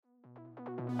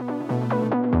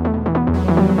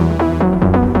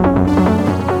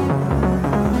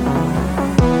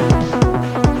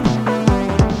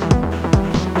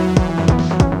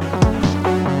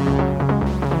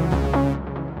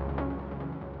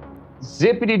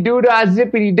Zippity doo dah,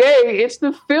 zippity day. It's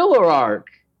the filler arc.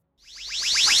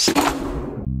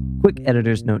 Quick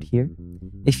editor's note here.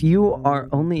 If you are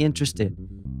only interested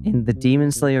in the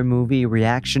Demon Slayer movie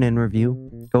reaction and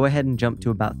review, go ahead and jump to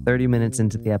about 30 minutes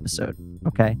into the episode,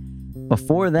 okay?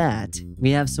 Before that, we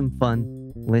have some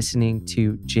fun listening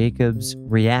to Jacob's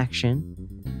reaction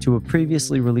to a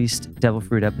previously released Devil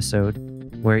Fruit episode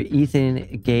where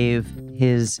Ethan gave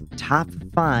his top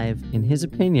 5, in his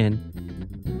opinion,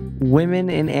 women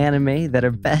in anime that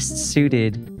are best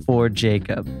suited for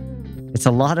Jacob. It's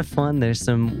a lot of fun. There's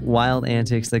some wild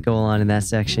antics that go on in that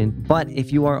section. But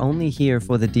if you are only here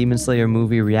for the Demon Slayer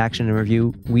movie reaction and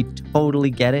review, we totally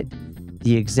get it.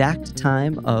 The exact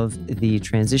time of the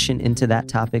transition into that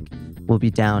topic will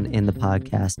be down in the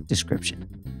podcast description.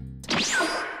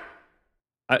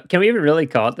 Can we even really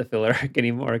call it the filler arc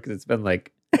anymore? Because it's been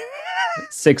like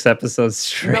 6 episodes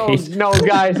straight. No,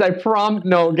 guys, I promise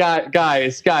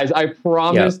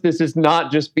this has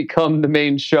not just become the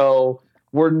main show.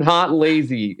 We're not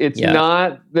lazy. It's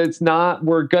not,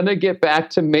 we're going to get back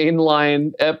to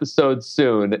mainline episodes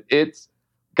soon.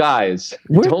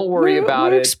 Don't worry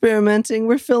about we're it. Experimenting.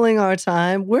 We're filling our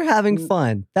time. We're having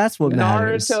fun. That's what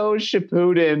matters. Naruto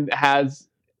Shippuden has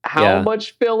how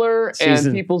much filler, Season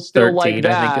and people still 13, like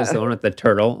that. I think is the one with the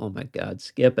turtle. Oh my God,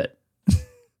 skip it.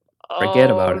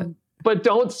 Forget about it. But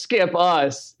don't skip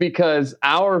us, because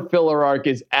our filler arc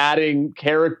is adding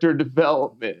character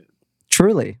development.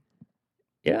 Truly.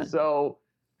 Yeah. So,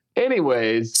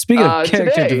 anyways. Speaking of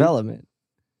character development.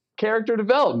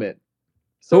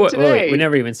 So today, wait, we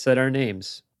never even said our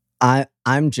names.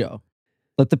 I'm Joe.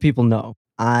 Let the people know.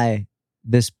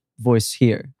 This voice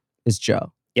here is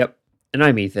Joe. Yep. And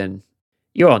I'm Ethan.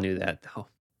 You all knew that, though.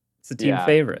 It's a team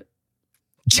favorite.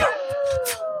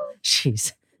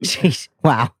 Jeez.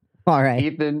 Wow. All right.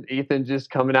 Ethan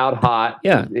just coming out hot.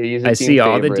 Yeah. He's I see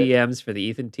all the favorite. DMs for the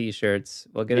Ethan t-shirts.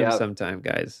 We'll get them sometime,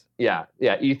 guys. Yeah.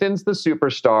 Ethan's the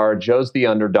superstar, Joe's the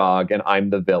underdog, and I'm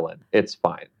the villain. It's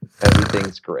fine.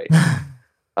 Everything's great.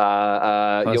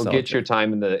 You'll get your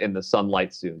time in the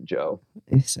sunlight soon, Joe.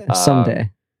 Someday.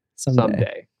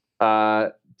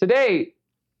 Today,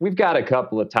 we've got a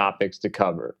couple of topics to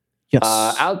cover. Yes.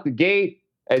 Out the gate,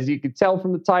 as you can tell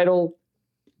from the title,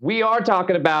 we are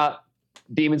talking about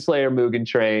Demon Slayer Mugen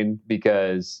Train,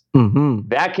 because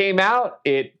that came out.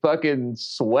 It fucking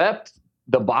swept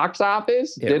the box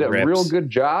office. Did a real good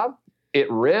job.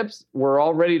 It rips. We're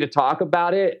all ready to talk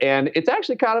about it. And it's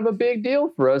actually kind of a big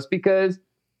deal for us because,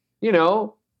 you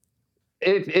know,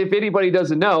 if anybody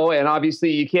doesn't know, and obviously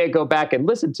you can't go back and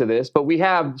listen to this, but we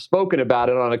have spoken about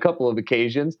it on a couple of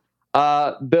occasions.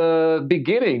 The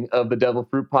beginning of the Devil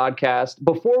Fruit podcast,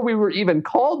 before we were even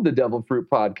called the Devil Fruit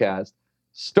podcast,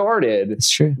 started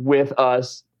with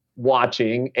us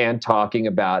watching and talking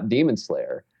about Demon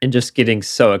Slayer. And just getting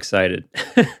so excited.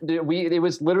 It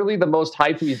was literally the most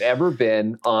hyped we've ever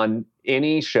been on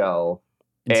any show.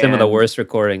 And some of the worst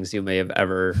recordings you may have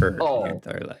ever heard in your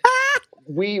entire life.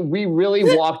 We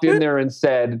really walked in there and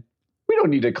said, we don't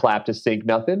need to clap to sync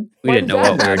nothing. We didn't know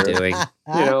what we were doing.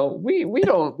 You know, we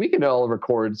can all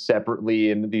record separately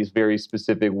in these very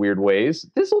specific weird ways.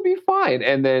 This will be fine.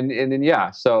 And then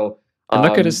so and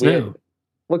look at us now.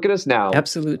 Look at us now.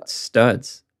 Absolute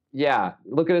studs. Yeah,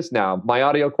 look at us now. My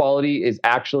audio quality is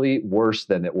actually worse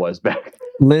than it was back then.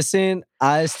 Listen,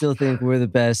 I still think we're the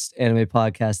best anime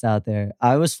podcast out there.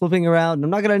 I was flipping around. I'm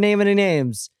not going to name any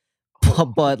names,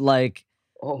 but like,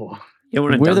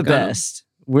 we're the best.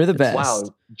 We're the best. Wow,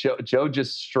 Joe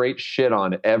just straight shit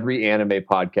on every anime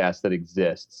podcast that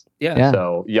exists. Yeah.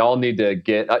 So y'all need to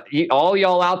get all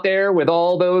y'all out there with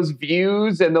all those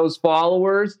views and those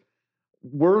followers.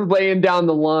 We're laying down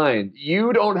the line.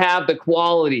 You don't have the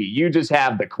quality. You just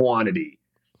have the quantity.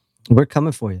 We're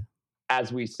coming for you.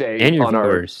 As we say and your on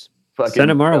viewers. Our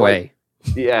send them our way.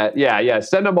 Yeah.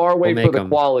 Send them our way for the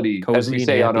quality, as we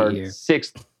say on our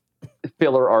 6th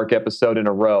filler arc episode in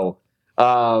a row.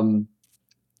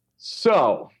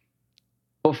 So,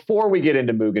 before we get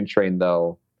into Mugen Train,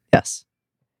 though. Yes.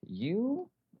 You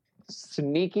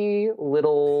sneaky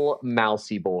little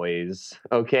mousy boys,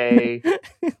 okay?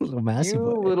 Little mousy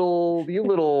boy. You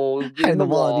little in the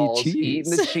walls eating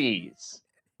the cheese,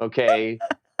 okay?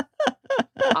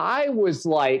 I was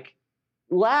like,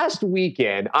 last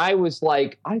weekend, I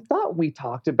thought we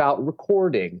talked about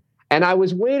recording, and I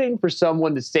was waiting for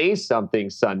someone to say something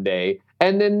Sunday,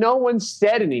 and then no one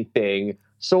said anything,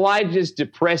 so I just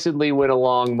depressedly went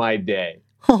along my day.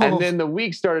 And then the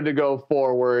week started to go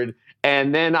forward,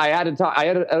 and then I ended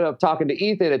up talking to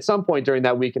Ethan at some point during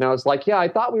that week, and I was like, yeah, I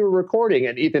thought we were recording.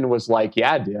 And Ethan was like,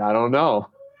 yeah, dude, I don't know.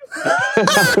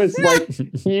 I was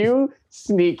like, you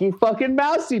sneaky fucking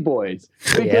mousy boys.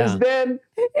 Because then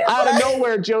out of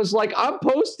nowhere, Joe's like, I'm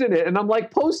posting it. And I'm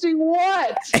like, posting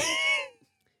what?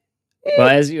 Well,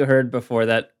 as you heard before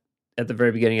that, at the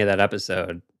very beginning of that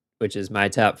episode, which is my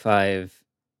top 5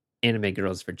 anime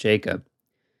girls for Jacob,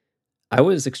 I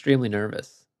was extremely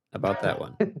nervous about that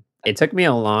one. It took me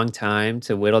a long time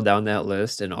to whittle down that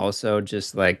list and also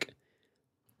just like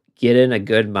get in a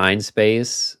good mind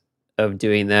space of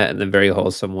doing that in a very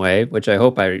wholesome way, which I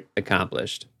hope I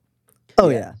accomplished. Oh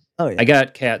yeah. I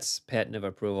got Kat's patent of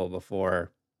approval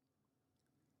before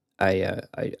I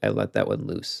let that one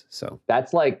loose. So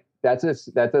that's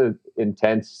a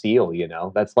intense seal, you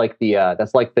know. That's like the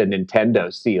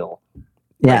Nintendo seal.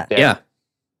 Yeah. Right there. Yeah.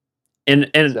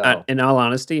 And in all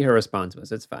honesty, her response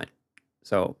was, "It's fine."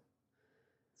 So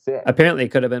apparently, it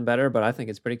could have been better, but I think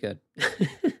it's pretty good.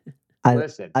 I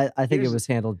think it was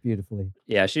handled beautifully.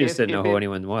 Yeah, she just didn't know who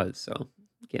anyone was, so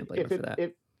can't blame her for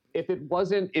that. If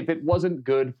it wasn't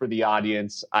good for the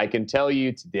audience, I can tell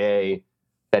you today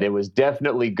that it was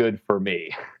definitely good for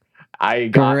me. I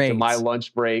got to my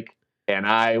lunch break and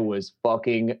I was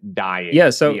fucking dying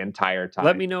the entire time.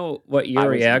 Let me know what your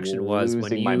reaction was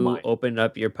when you opened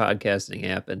up your podcasting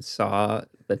app and saw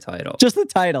the title. Just the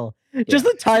title. Just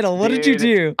the title. What did you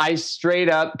do? I straight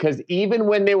up, because even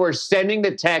when they were sending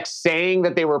the text saying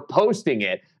that they were posting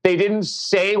it, they didn't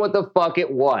say what the fuck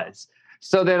it was.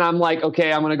 So then I'm like,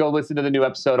 okay, I'm going to go listen to the new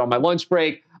episode on my lunch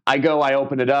break. I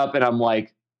open it up, and I'm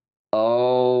like,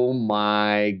 oh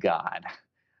my God.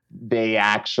 They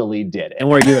actually did it. And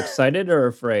were you excited or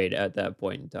afraid at that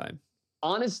point in time?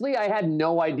 Honestly, I had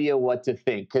no idea what to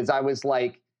think, because I was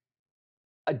like,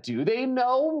 do they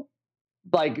know?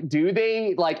 Like, do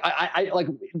they I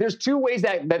there's two ways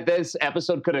that this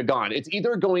episode could have gone. It's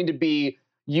either going to be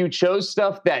you chose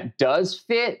stuff that does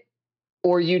fit,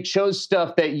 or you chose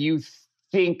stuff that you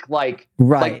think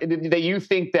that you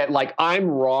think that like I'm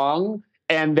wrong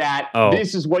and that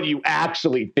this is what you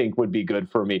actually think would be good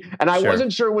for me. And I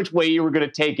wasn't sure which way you were going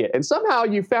to take it. And somehow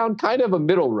you found kind of a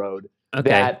middle road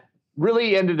that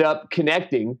really ended up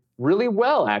connecting really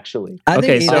well, actually. I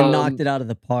think Ethan knocked it out of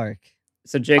the park.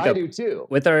 So Jacob, I do too.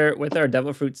 With our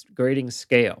Devil Fruits grading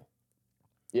scale,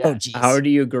 how do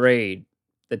you grade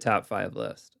the top 5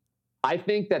 list? I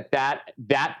think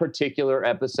that particular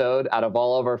episode, out of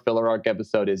all of our filler arc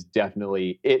episode, is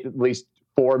definitely, at least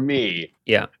for me,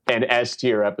 an S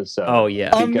tier episode. Oh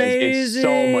yeah, because amazing! It's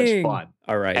so much fun.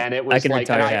 All right, and it was and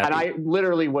I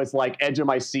literally was like edge of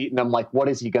my seat, and I'm like, what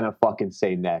is he gonna fucking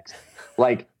say next?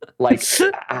 like you know,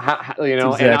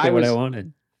 that's exactly what I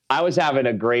wanted. I was having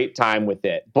a great time with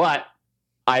it, but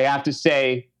I have to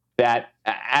say that,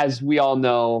 as we all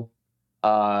know,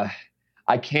 I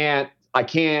can't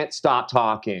stop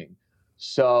talking.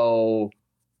 So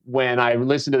when I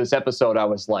listened to this episode, I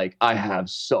was like, I have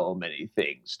so many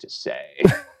things to say.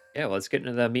 Yeah, well, let's get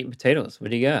into the meat and potatoes. What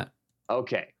do you got?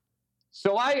 Okay.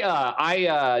 So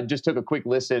I just took a quick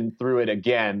listen through it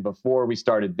again before we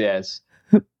started this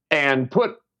and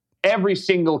put every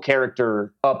single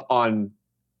character up on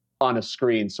a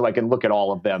screen so I can look at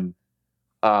all of them.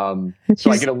 So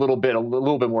I get a little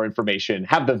bit more information,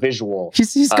 have the visual.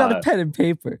 He's got a pen and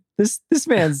paper. This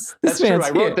man's That's true. I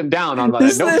wrote them down on my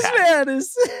notepad. This man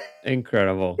is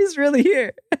incredible. He's really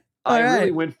here.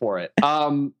 Really went for it.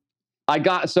 I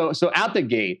got so out the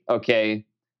gate. Okay,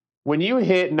 when you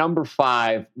hit number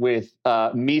 5 with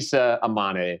Misa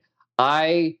Amane,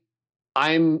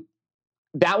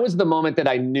 that was the moment that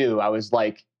I knew. I was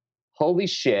like, holy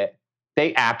shit,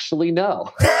 they actually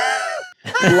know.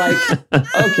 Like,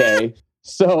 okay,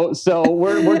 so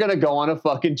we're gonna go on a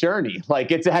fucking journey.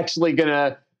 Like, it's actually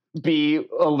gonna be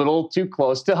a little too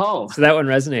close to home. So that one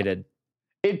resonated.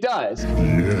 It does.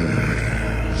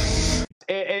 Yes.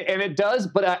 And it does,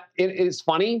 but it is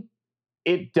funny.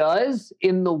 It does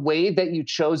in the way that you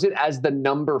chose it as the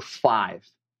number 5,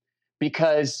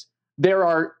 because there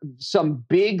are some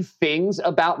big things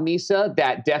about Misa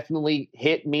that definitely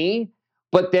hit me.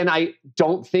 But then I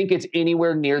don't think it's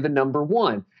anywhere near the number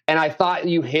 1. And I thought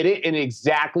you hit it in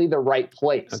exactly the right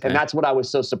place. Okay. And that's what I was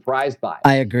so surprised by.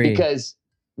 I agree. Because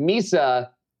Misa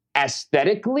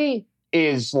aesthetically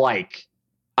is like,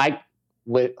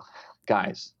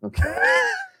 guys, okay.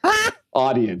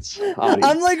 Audience.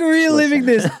 I'm like reliving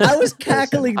this. I was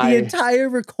cackling the entire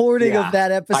recording of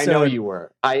that episode. I know you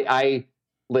were. I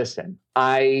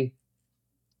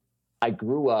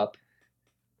grew up.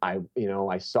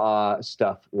 I saw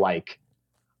stuff like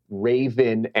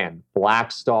Raven and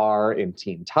Black Star in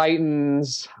Teen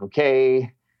Titans.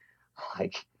 Okay.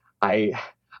 Like I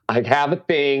have a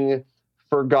thing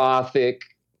for gothic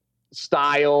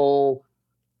style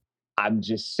I'm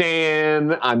just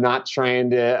saying, I'm not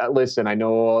trying to listen. I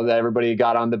know that everybody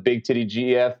got on the big titty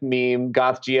GF meme,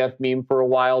 goth GF meme for a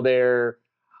while there.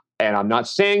 And I'm not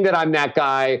saying that I'm that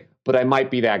guy, but I might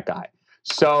be that guy.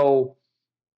 So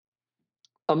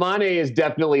Amane is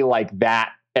definitely like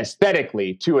that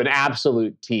aesthetically to an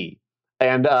absolute T.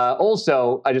 And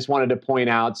also, I just wanted to point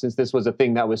out, since this was a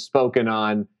thing that was spoken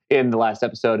on in the last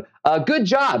episode, good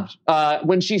job.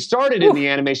 When she started in the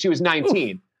anime, she was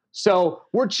 19. So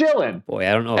we're chilling. Boy,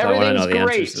 I don't know if I want to know the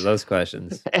answers to those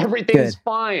questions. Everything's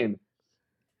fine.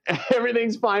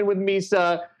 Everything's fine with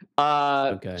Misa.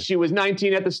 Okay. She was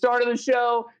 19 at the start of the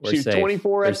show. She was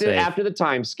 24 after the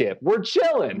time skip. We're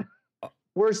chilling.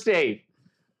 We're safe.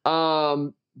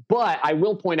 But I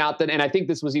will point out that, and I think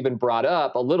this was even brought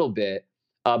up a little bit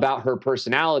about her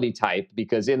personality type,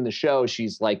 because in the show,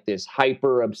 she's like this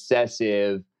hyper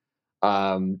obsessive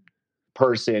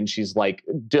person. She's like,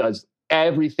 does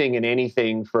everything and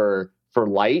anything for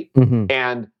light. Mm-hmm.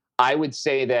 And I would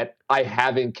say that I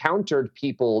have encountered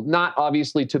people, not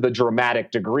obviously to the dramatic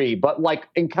degree, but like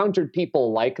encountered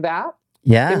people like that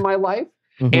in my life.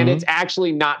 Mm-hmm. And it's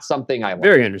actually not something I like.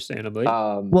 Very understandably.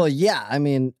 Well, yeah. I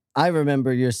mean, I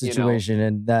remember your situation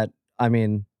and that, I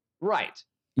mean. Right.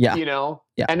 Yeah.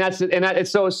 Yeah. And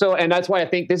that's why I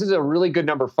think this is a really good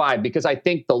number 5, because I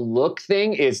think the look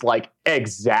thing is like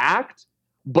exact,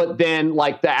 but then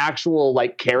like the actual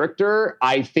like character,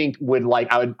 I think would like,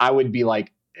 I would be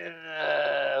like,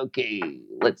 okay,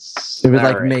 let's. It would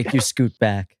like make you scoot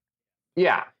back.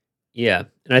 Yeah. Yeah.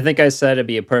 And I think I said it'd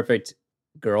be a perfect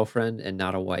girlfriend and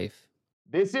not a wife.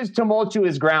 This is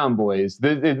tumultuous ground, boys.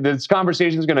 This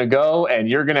conversation is going to go, and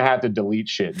you're going to have to delete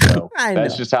shit. So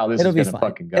that's just how this is going to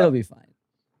fucking go. It'll be fine.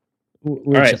 All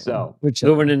right, so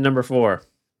moving to number 4.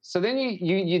 So then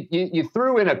you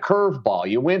threw in a curveball.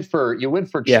 You went for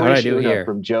Trish Una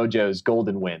from JoJo's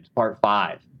Golden Wind Part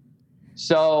 5.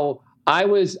 So it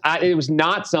was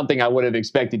not something I would have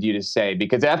expected you to say,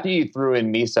 because after you threw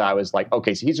in Misa, I was like,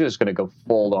 okay, so he's just going to go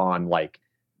full on like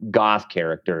goth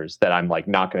characters that I'm like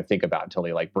not going to think about until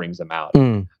he like brings them out.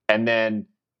 And then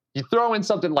you throw in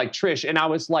something like Trish, and I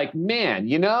was like, man,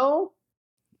 you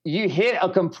hit a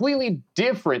completely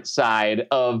different side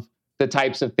of the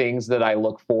types of things that I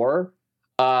look for,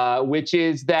 which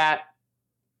is that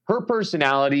her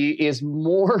personality is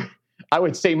more, I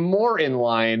would say, more in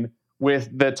line with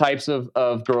the types of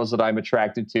girls that I'm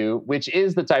attracted to, which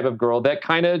is the type of girl that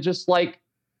kind of just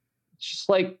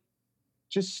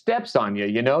steps on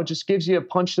you, just gives you a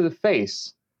punch to the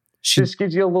face. Just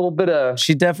gives you a little bit of.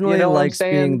 She definitely likes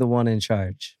being the one in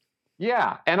charge.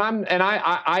 Yeah, and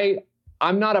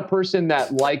I'm not a person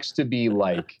that likes to be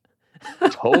like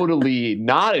totally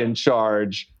not in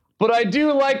charge, but I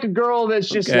do like a girl that's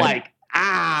just like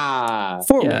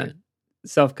forward,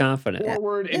 self-confident,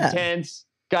 intense.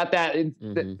 Got that,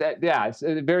 it's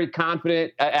very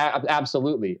confident,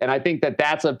 absolutely. And I think that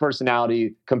that's a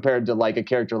personality compared to like a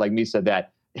character like Misa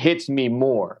that hits me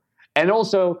more. And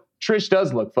also, Trish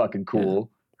does look fucking cool.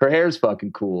 Yeah. Her hair's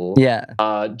fucking cool. Yeah.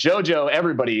 JoJo,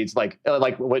 everybody, it's like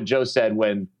what Joe said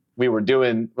when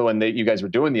you guys were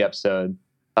doing the episode.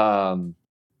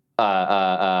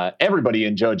 Everybody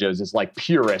in JoJo's is like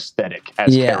pure aesthetic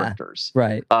as characters.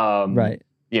 Right. Right.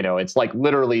 It's like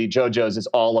literally JoJo's is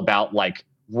all about like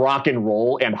rock and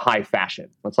roll and high fashion.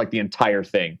 That's like the entire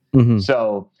thing. Mm-hmm.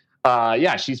 So,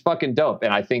 she's fucking dope.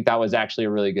 And I think that was actually a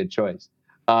really good choice.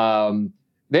 Then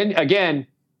again,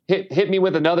 hit me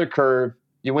with another curve.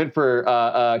 You went for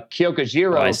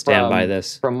Kyokujiro I stand by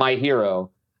this. From My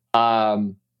Hero.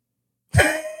 And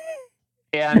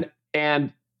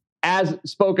as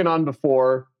spoken on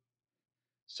before,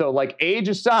 so like age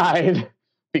aside,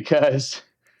 because...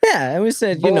 Yeah, and we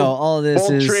said, all this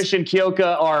both is... Trish and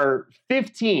Kyoka are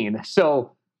 15.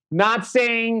 So not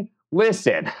saying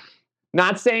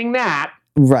that.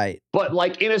 Right. But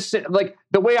like like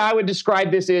the way I would describe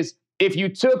this is if you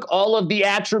took all of the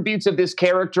attributes of this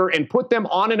character and put them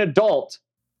on an adult.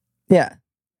 Yeah.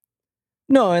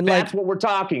 No, and that's what we're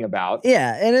talking about.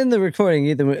 Yeah, and in the recording,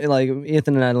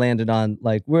 Ethan and I landed on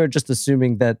like we're just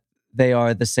assuming that they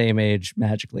are the same age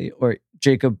magically, or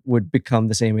Jacob would become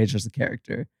the same age as the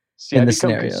character. See, I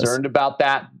become concerned about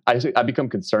that. I become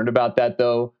concerned about that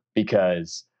though,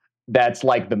 because that's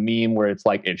like the meme where it's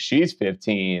like, if she's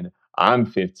 15, I'm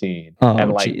 15. Oh,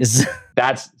 and like, geez.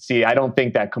 I don't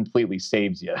think that completely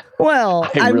saves you. Well,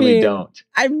 I really don't.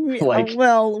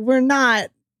 We're not.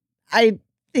 I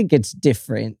think it's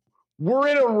different. We're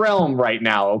in a realm right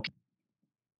now. Okay?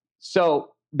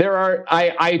 So there are,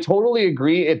 I totally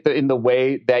agree in the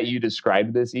way that you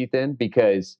described this, Ethan,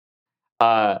 because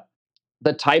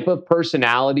the type of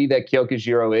personality that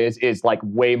Kyokujiro is like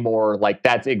way more like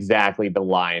that's exactly the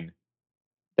line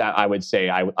that I would say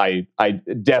I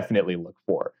definitely look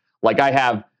for. Like I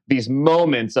have these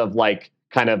moments of like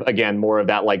kind of again more of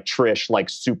that like Trish like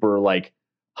super like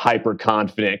hyper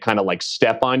confident kind of like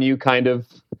step on you kind of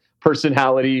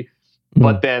personality,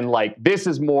 but then like this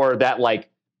is more that like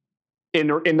in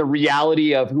the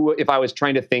reality of who, if I was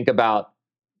trying to think about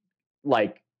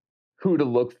like who to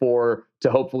look for to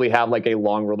hopefully have like a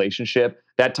long relationship,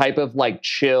 that type of like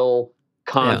chill,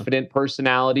 confident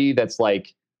personality that's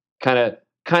like kind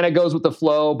of goes with the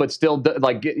flow, but still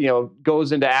like, you know,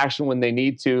 goes into action when they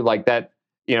need to, like that,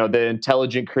 you know, the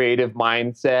intelligent, creative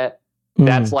mindset.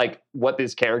 That's like what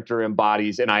this character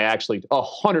embodies. And I actually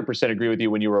 100% agree with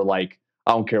you when you were like,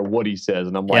 I don't care what he says.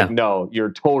 And I'm like, no,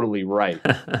 you're totally right.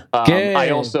 I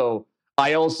also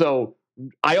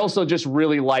just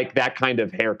really like that kind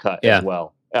of haircut as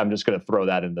well. I'm just going to throw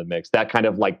that in the mix. That kind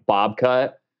of like bob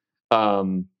cut.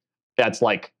 That's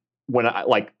like when I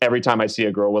like every time I see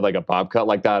a girl with like a bob cut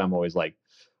like that, I'm always like,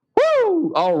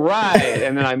 woo, all right.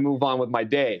 And then I move on with my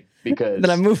day because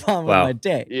my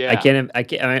day. Yeah.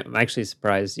 I'm actually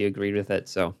surprised you agreed with it.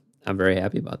 So I'm very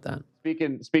happy about that.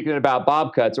 Speaking about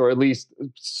bob cuts, or at least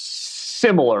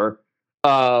similar,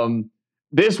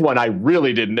 this one I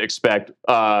really didn't expect.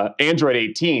 Android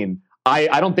 18.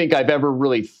 I don't think I've ever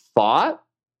really thought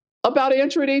about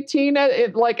Android 18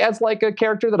 as like a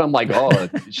character that I'm like, oh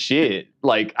shit.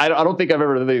 Like I don't think I've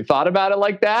ever really thought about it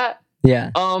like that. Yeah.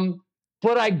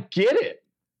 But I get it.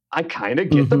 I kind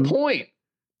of get the point.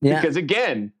 Yeah. Because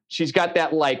again, she's got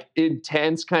that like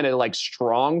intense kind of like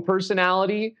strong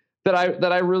personality that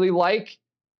I really like.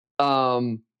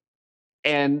 And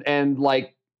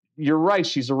like, you're right.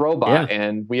 She's a robot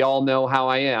and we all know how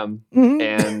I am.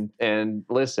 And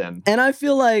listen. And I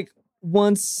feel like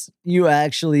once you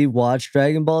actually watch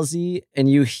Dragon Ball Z and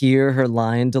you hear her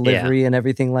line delivery and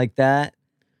everything like that.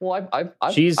 Well, I've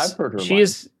heard her. She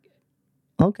is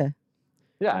okay.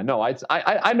 Yeah, no,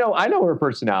 I know her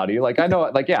personality. Like I know,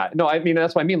 like I mean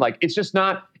that's what I mean. Like it's just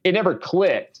not. It never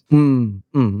clicked.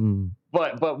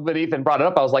 But Ethan brought it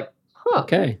up. I was like, huh.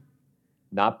 Okay.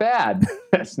 Not bad.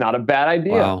 That's not a bad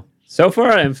idea. Wow. So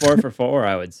far, I'm 4 for 4.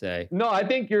 I would say. No, I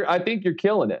think you're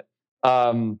killing it.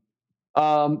 And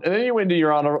then you went to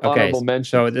your honorable mention.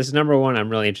 So this is number 1. I'm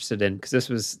really interested in because this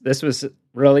was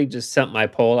really just something I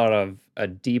pulled out of a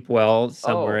deep well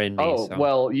somewhere in me. Oh, so.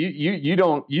 Well, you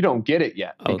don't get it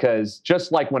yet because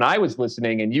just like when I was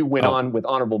listening and you went on with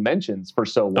honorable mentions for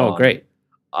so long. Oh, great.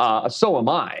 So am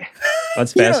I.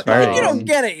 Let's fast forward. You don't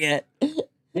get it yet.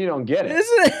 You don't get it.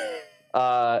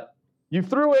 You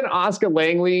threw in Asuka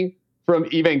Langley from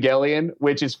Evangelion,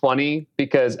 which is funny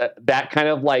because that kind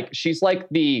of like she's like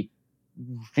the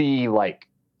like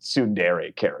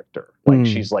tsundere character. Like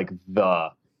she's like the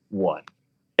one,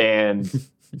 and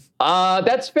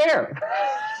that's fair.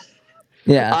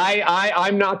 Yeah,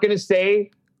 I'm not going to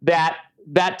say that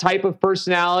type of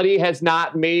personality has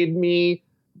not made me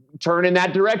turn in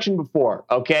that direction before.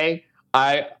 Okay.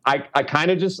 I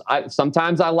kind of just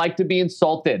sometimes I like to be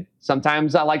insulted.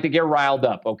 Sometimes I like to get riled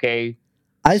up. Okay.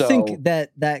 I think that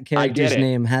character's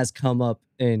name has come up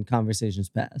in conversations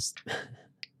past.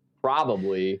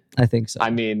 Probably. I think so. I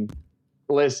mean,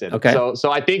 listen. Okay.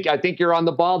 So I think you're on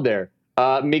the ball there.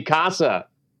 Mikasa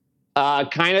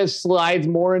kind of slides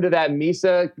more into that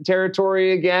Misa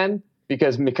territory again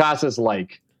because Mikasa's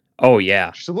like, oh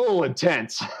yeah, she's a little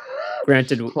intense.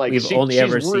 Granted, like we've only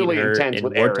ever seen really her intense in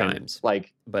with war Eren. times.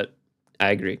 Like, but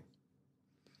I agree.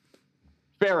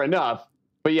 Fair enough.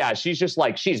 But yeah, she's just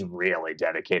like she's really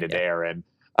dedicated to Eren,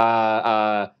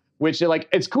 which like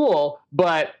it's cool,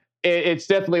 but it's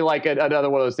definitely like another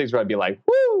one of those things where I'd be like,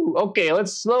 "Woo, okay,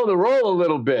 let's slow the roll a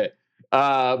little bit."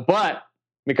 But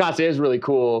Mikasa is really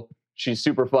cool. She's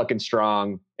super fucking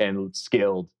strong and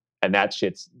skilled, and that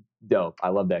shit's dope. I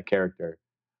love that character.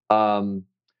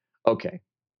 Okay.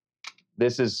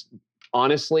 This is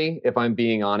honestly, if I'm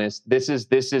being honest, this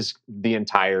next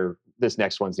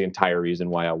one's the entire reason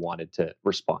why I wanted to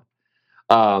respond.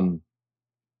 So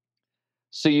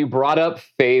you brought up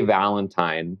Faye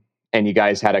Valentine and you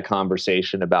guys had a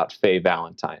conversation about Faye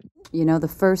Valentine. You know the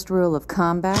first rule of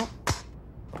combat?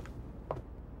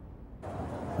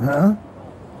 Huh?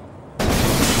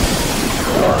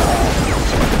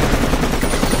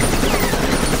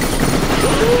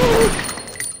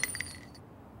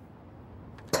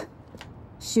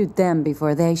 Shoot them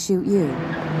before they shoot you.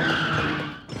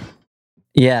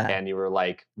 Yeah. And you were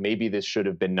like, maybe this should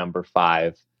have been number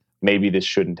 5. Maybe this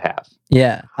shouldn't have.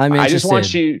 Yeah. I just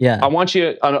want you, I want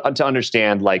you to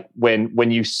understand, like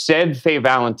when you said Faye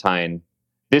Valentine,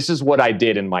 this is what I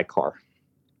did in my car.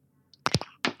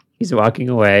 He's walking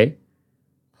away.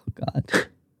 Oh God.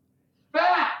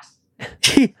 Facts.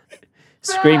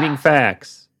 Screaming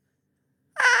facts.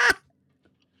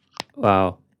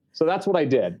 Wow. So that's what I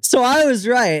did. So I was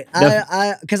right.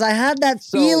 Because I had that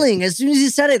feeling as soon as you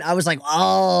said it. I was like,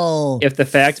 oh. If the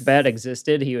fact bat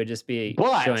existed, he would just be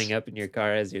But- showing up in your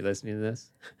car as you're listening to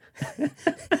this.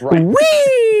 Right.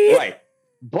 Whee! Right.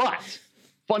 But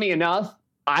funny enough,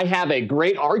 I have a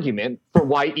great argument for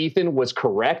why Ethan was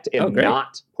correct in great.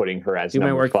 not putting her as Do my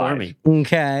number work 5. for me.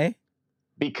 Okay.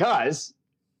 Because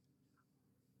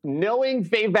knowing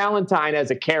Faye Valentine as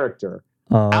a character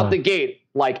Oh. out the gate,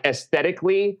 like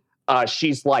aesthetically,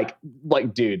 she's like,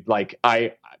 dude, like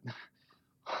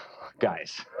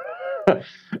guys,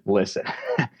 listen,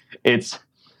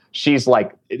 she's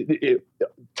like,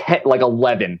 like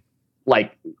 11,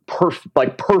 like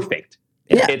perfect.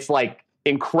 Yeah. It's like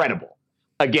incredible.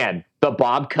 Again, the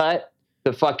bob cut,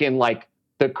 the fucking like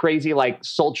the crazy like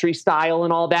sultry style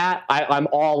and all that. I'm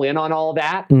all in on all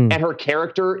that. Mm. And her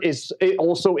character it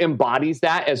also embodies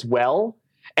that as well.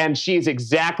 And she's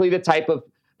exactly the type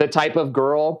of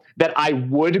girl that I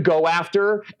would go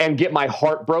after and get my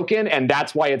heart broken. And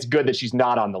that's why it's good that she's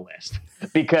not on the list,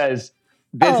 because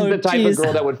this is the type of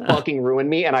girl that would fucking ruin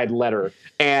me, and I'd let her.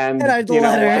 And I'd you know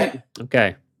let her. what?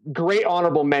 Okay. Great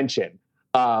honorable mention.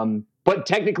 But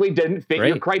technically didn't fit your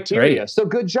Great, criteria. great. So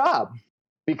good job.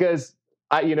 Because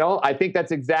I think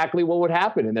that's exactly what would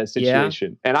happen in that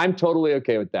situation. And I'm totally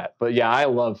okay with that. But yeah, I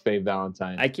love Faye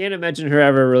Valentine. I can't imagine her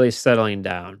ever really settling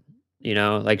down. You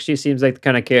know, like she seems like the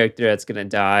kind of character that's going to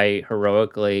die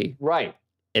heroically. Right.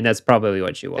 And that's probably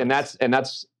what she wants. And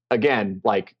that's again,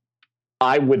 like,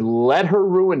 I would let her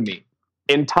ruin me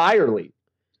entirely,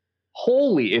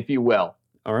 wholly, if you will.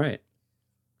 All right.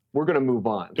 We're going to move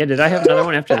on. Yeah, did I have another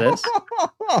one after this?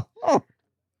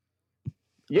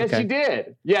 Yes, Okay. you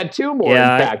did. You had 2 more,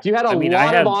 Yeah, in fact. You had a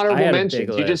lot of honorable I had a mentions.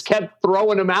 big You just list. kept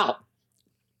throwing them out.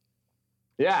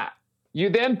 Yeah. You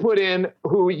then put in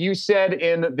who you said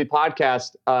in the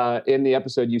podcast, in the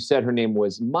episode, you said her name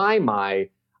was Mai.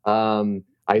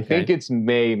 I think it's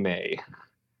May May.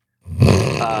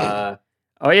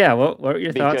 Oh yeah, what were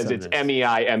your thoughts Because on it's this?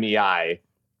 MEI.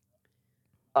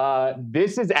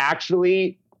 This is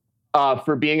actually,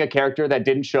 for being a character that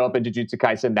didn't show up in Jujutsu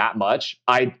Kaisen that much,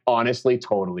 I honestly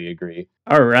totally agree.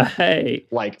 All right.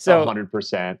 Like So-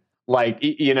 100%. Like,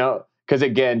 because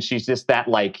again, she's just that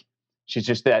like,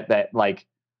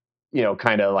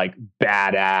 kind of like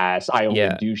badass. I only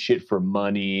do shit for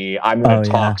money. I'm going to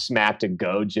talk smack to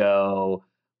Gojo.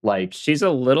 Like, She's a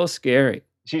little scary.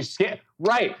 she's scared.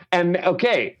 Right. And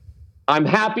okay, I'm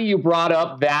happy you brought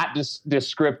up that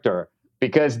descriptor,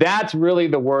 because that's really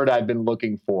the word I've been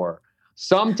looking for.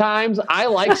 Sometimes I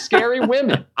like scary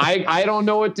women. I don't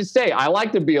know what to say. I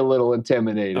like to be a little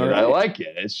intimidated. All right. I like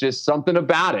it. It's just something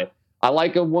about it. I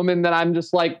like a woman that I'm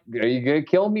just like, are you going to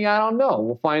kill me? I don't know.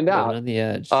 We'll find Living out. on the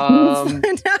edge.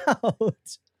 Find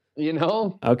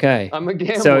out. Okay. I'm a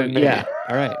gambling So man. yeah.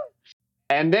 All right.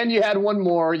 And then you had one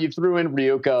more. You threw in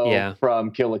Ryuko from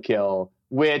Kill la Kill,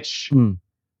 which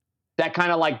that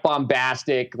kind of like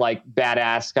bombastic, like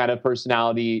badass kind of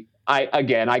personality. I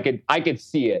could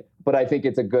see it, but I think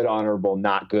it's a good honorable,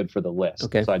 not good for the list.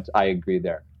 Okay. So I agree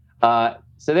there.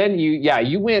 So then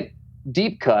you went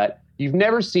deep cut. You've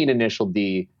never seen Initial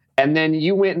D, and then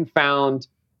you went and found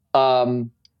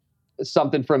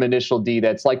something from Initial D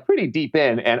that's like pretty deep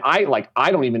in. And I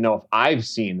don't even know if I've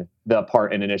seen the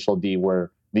part in Initial D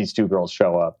where these 2 girls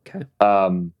show up. Okay.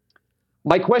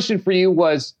 My question for you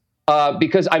was,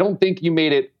 because I don't think you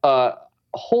made it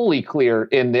wholly clear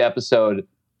in the episode,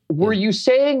 were you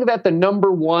saying that the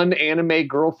number 1 anime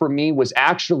girl for me was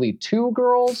actually 2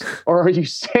 girls? Or are you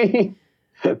saying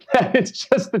that it's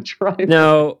just the driver?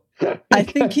 No, I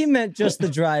think he meant just the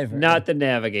driver. not the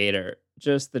navigator,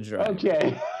 just the driver.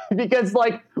 Okay. Because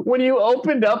like when you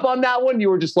opened up on that one, you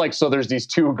were just like, so there's these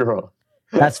 2 girls.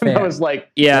 That's And fair. I was like,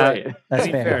 Yeah. wait. That's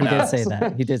Fair fair. He did enough. say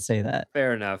that. He did say that.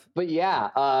 Fair enough. But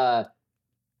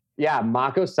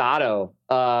Mako Sato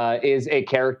is a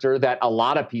character that a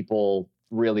lot of people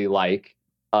really like.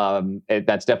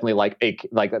 That's definitely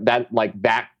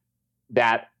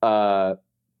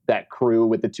that crew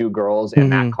with the 2 girls in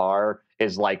that car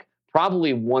is like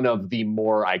probably one of the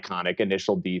more iconic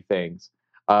Initial D things.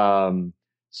 But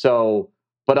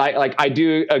I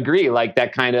do agree, like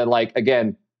that kind of like,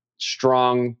 again,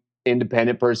 strong,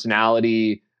 independent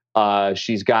personality.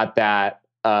 She's got that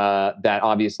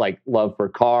obvious like love for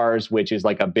cars, which is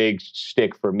like a big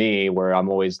shtick for me, where I'm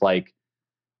always like,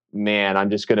 man, I'm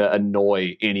just going to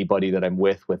annoy anybody that I'm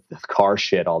with the car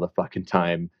shit all the fucking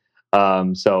time.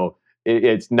 So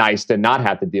it's nice to not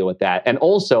have to deal with that. And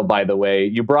also, by the way,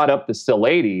 you brought up the still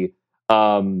lady.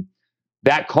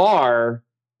 That car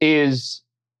is,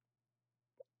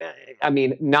 I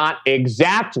mean, not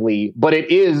exactly, but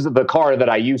it is the car that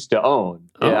I used to own.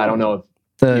 I don't know if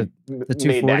the you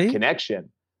 240? made that connection.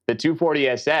 The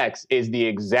 240SX is the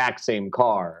exact same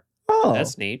car Oh,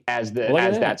 That's neat. as Look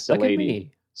at that still Look at lady.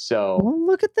 me. So well,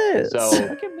 look at this. So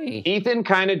Look at me. Ethan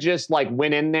kind of just like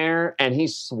went in there and he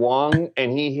swung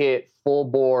and he hit full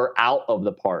bore out of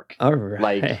the park. All right.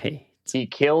 Like he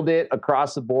killed it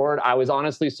across the board. I was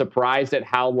honestly surprised at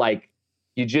how like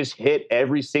you just hit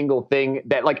every single thing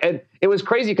that like, and it was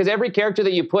crazy because every character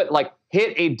that you put like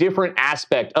hit a different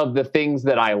aspect of the things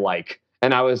that I like.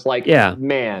 And I was like, Yeah.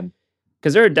 man.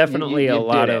 Because there are definitely you a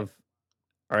lot did it. of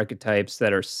archetypes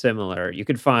that are similar. You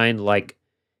could find like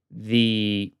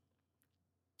the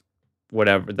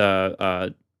whatever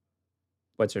the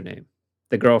what's her name?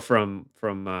 The girl from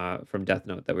Death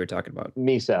Note that we were talking about.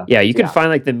 Misa. Yeah, you can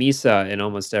find like the Misa in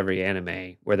almost every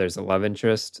anime where there's a love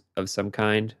interest of some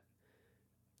kind.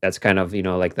 That's kind of,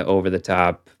 like the over the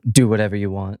top. Do whatever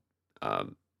you want.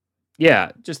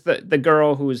 Yeah, just the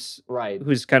girl who's right.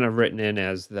 Who's kind of written in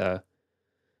as the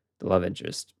love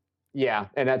interest. Yeah,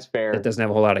 and that's fair. That doesn't have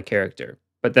a whole lot of character.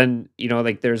 But then,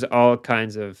 like there's all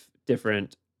kinds of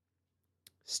different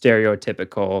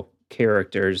stereotypical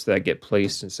characters that get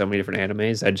placed in so many different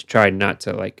animes. I just tried not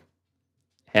to like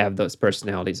have those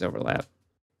personalities overlap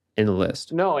in the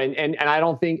list. No, and I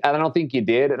don't think you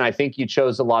did, and I think you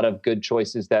chose a lot of good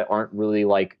choices that aren't really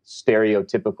like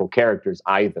stereotypical characters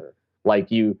either. Like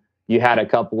you had a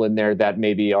couple in there that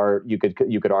maybe are you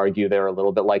could argue they're a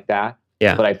little bit like that.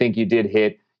 Yeah. But I think you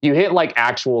hit like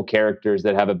actual characters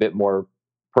that have a bit more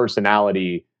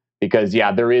personality, because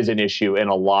there is an issue in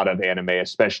a lot of anime,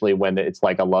 especially when it's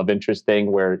like a love interest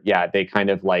thing where they kind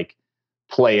of like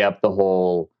play up the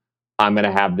whole I'm going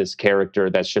to have this character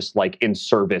that's just like in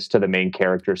service to the main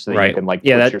character so that you can like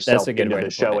put yourself into the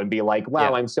show and be like,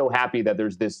 wow, I'm so happy that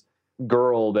there's this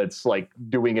girl that's like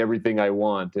doing everything I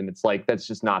want. And it's like, that's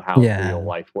just not how real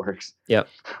life works. Yep.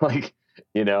 Like,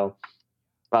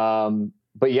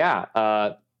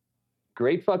 but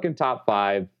great fucking top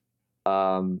 5.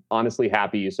 Honestly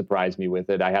happy you surprised me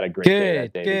with it. I had a great day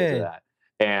that day because of that.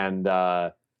 And,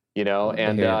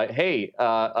 hey,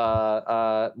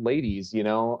 ladies,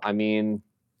 I mean,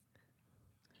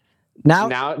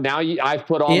 now I've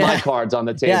put all my cards on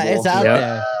the table. Yeah, it's out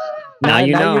there. Now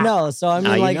you know. So I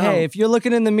mean, like, hey, if you're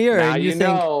looking in the mirror and you think,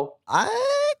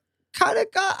 I kind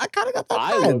of got that vibe.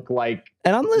 I look like,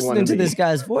 and I'm listening to this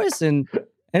guy's voice, and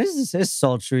it's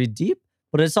sultry deep,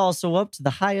 but it's also up to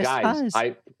the highest highs.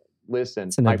 Listen,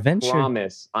 it's an adventure. I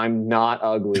promise I'm not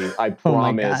ugly. I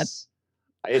promise.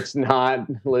 It's not.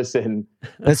 Listen.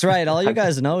 That's right. All you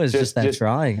guys know is just that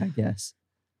drawing, I guess.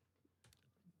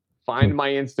 Find my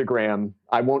Instagram.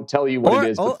 I won't tell you what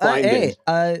it is, but find it.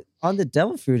 On the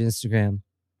Devil Fruit Instagram.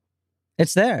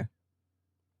 It's there.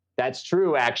 That's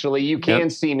true, actually. You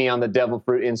can see me on the Devil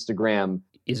Fruit Instagram.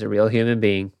 He's a real human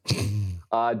being.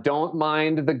 Don't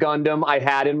mind the Gundam I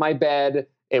had in my bed.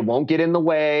 It won't get in the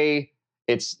way.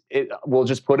 We'll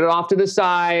just put it off to the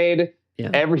side.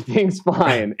 Yeah. Everything's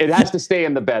fine. It has to stay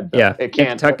in the bed, though. Yeah, it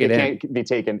can't be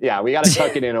taken. Yeah, we got to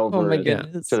tuck it in over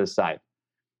to the side.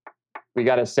 We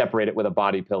got to separate it with a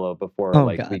body pillow before,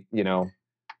 we can't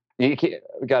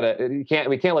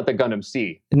let the Gundam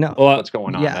see what's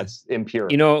going on. That's impure.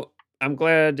 I'm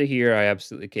glad to hear I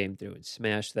absolutely came through and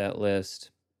smashed that list.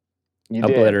 You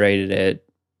obliterated it.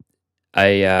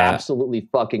 I absolutely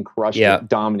fucking crushed it,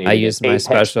 dominated. I used my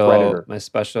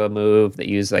special move that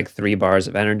used like 3 bars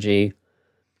of energy.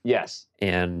 Yes.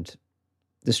 And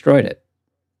destroyed it.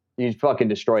 You fucking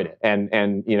destroyed it. And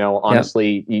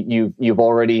honestly, you've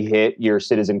already hit your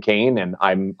Citizen Kane, and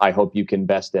I hope you can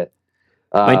best it.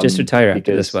 Might just retire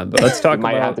after this one, but let's talk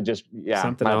about have to just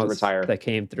something else retire. That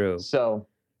came through. So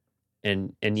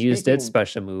and used its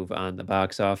special move on the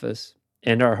box office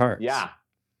and our hearts.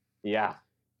 Yeah.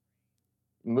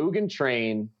 Mugen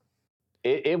Train,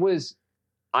 it was,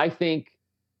 I think,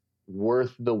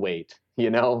 worth the wait.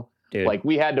 Dude, like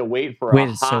we had to wait for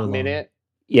a hot minute.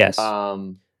 Yes.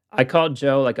 I called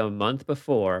Joe like a month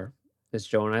before, because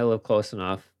Joe and I live close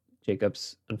enough.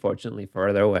 Jacob's unfortunately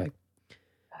farther away.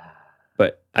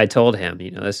 But I told him,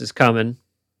 this is coming.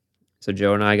 So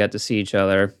Joe and I got to see each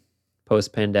other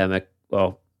post-pandemic.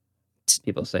 Well,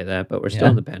 people say that, but we're still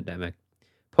in the pandemic.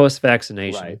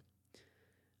 Post-vaccination. Right.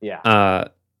 Yeah.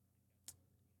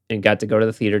 And got to go to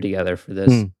the theater together for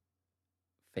this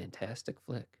fantastic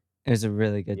flick. It was a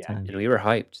really good time. And we were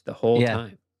hyped the whole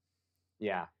time.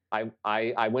 Yeah.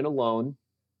 I went alone.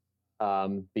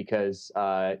 because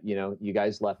you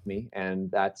guys left me, and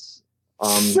that's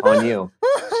on you.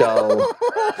 So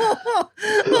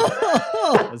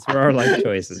That's for our life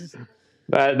choices.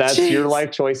 That's Jeez. your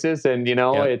life choices, and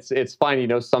it's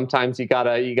fine. Sometimes you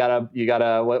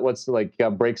gotta what's like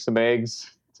break some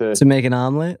eggs to make an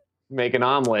omelet. Make an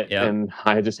omelet, Yep. and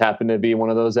I just happen to be one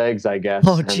of those eggs, I guess.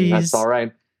 Oh, and geez. that's all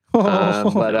right.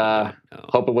 But No.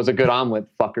 hope it was a good omelet,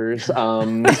 fuckers.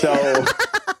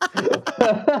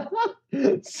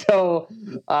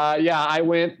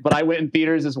 I went in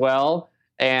theaters as well,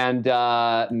 and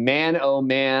man, oh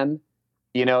man.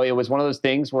 It was one of those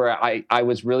things where I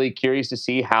was really curious to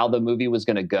see how the movie was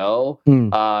going to go.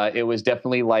 It was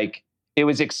definitely it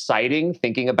was exciting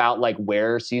thinking about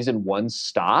where season 1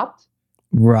 stopped.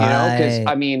 Right.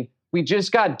 Because we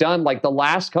just got done. The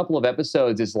last couple of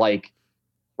episodes is like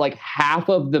half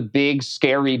of the big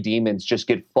scary demons just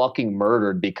get fucking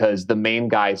murdered because the main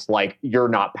guy's you're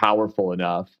not powerful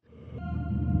enough.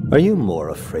 Are you more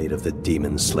afraid of the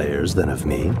demon slayers than of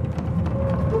me?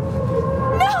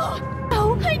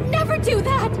 No, I'd never do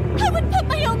that. I would put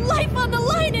my own life on the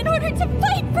line in order to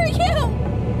fight for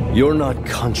you. You're not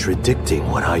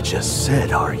contradicting what I just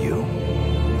said, are you?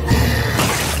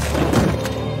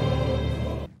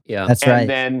 Yeah. That's right.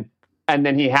 And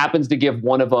then he happens to give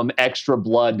one of them extra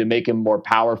blood to make him more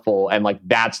powerful. And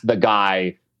that's the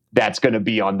guy that's going to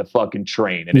be on the fucking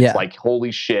train. And it's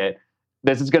holy shit,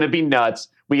 this is going to be nuts.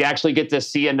 We actually get to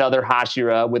see another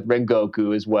Hashira with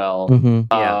Rengoku as well.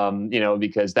 Mm-hmm.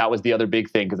 Because that was the other big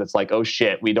thing. Cause it's oh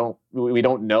shit, we don't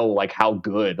know how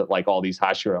good all these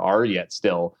Hashira are yet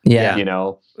still.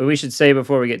 Yeah. We should say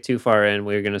before we get too far in,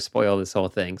 we're going to spoil this whole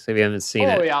thing. So if you haven't seen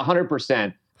it. Oh yeah,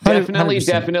 100%.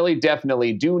 100%.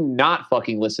 Definitely do not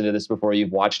fucking listen to this before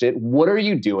you've watched it. What are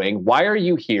you doing? Why are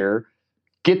you here?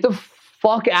 Get the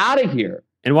fuck out of here.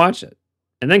 And watch it.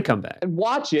 And then come back. And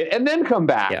watch it and then come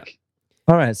back. Yeah.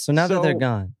 All right. So now that they're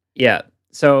gone. Yeah.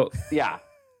 So yeah.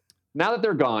 Now that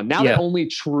they're gone, now that only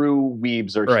true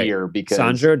weebs are here because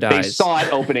Sanjuro dies. They saw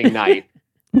it opening night.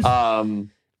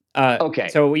 Okay.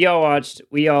 So we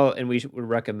would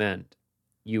recommend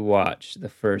you watch the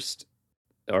first,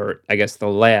 or I guess the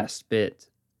last bit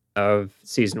of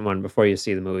season 1 before you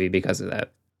see the movie because of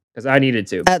that. Because I needed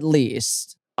to. At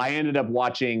least. I ended up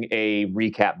watching a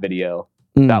recap video.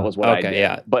 That was what I did.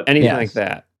 Yeah. But anything like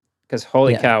that. Because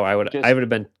holy cow, I would have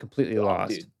been completely Oh,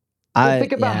 lost. dude.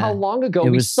 Think about how long ago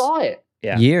we saw it.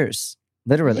 Yeah. Years.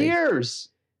 Literally. Years.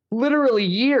 Literally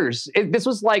years. This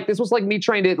was like me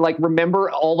trying to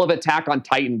remember all of Attack on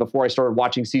Titan before I started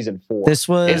watching season 4. This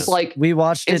was we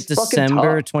watched it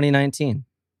December 2019.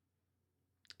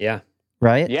 Yeah.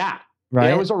 Right? Yeah. Right.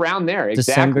 Yeah, it was around there.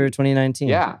 Exactly. December 2019.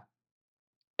 Yeah.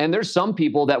 And there's some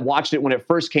people that watched it when it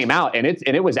first came out, and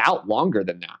it was out longer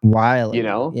than that. While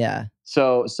Yeah.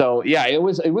 So yeah, it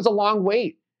was a long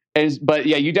wait. But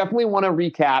yeah, you definitely want to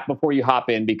recap before you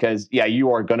hop in because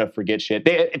you are gonna forget shit.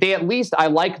 They at least, I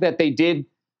like that they did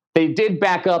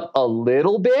back up a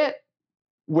little bit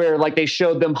where they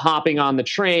showed them hopping on the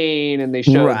train and they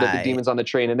showed that the demons on the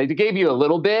train and they gave you a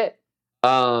little bit.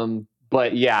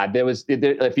 But yeah,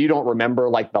 if you don't remember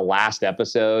the last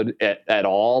episode at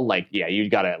all, you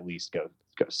got to at least go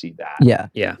see that. Yeah.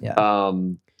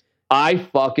 I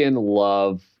fucking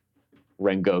love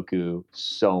Rengoku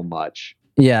so much.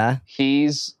 Yeah.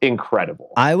 He's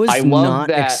incredible. I was not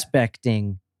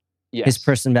expecting his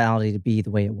personality to be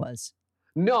the way it was.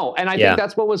 No, and I think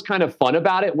that's what was kind of fun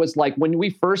about it was when we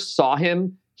first saw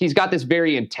him, he's got this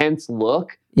very intense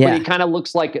look, but he kind of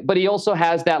looks but he also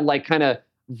has that kind of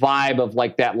vibe of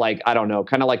that I don't know,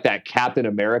 kind of that Captain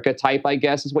America type, I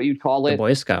guess is what you'd call it. The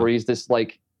Boy Scout. Where he's this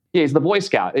he's the Boy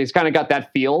Scout. He's kind of got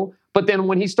that feel. But then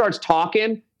when he starts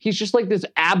talking, he's just this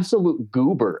absolute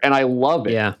goober, and I love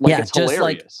it. Yeah, it's just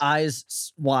hilarious.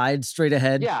 Eyes wide, straight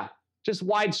ahead. Yeah, just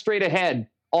wide, straight ahead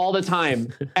all the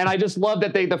time. And I just love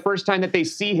that the first time that they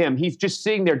see him, he's just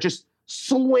sitting there, just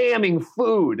slamming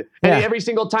food, and every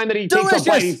single time that he takes a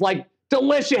bite, he's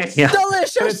delicious. Yeah.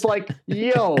 Delicious. And it's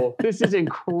yo, this is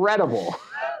incredible.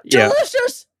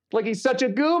 Delicious. He's such a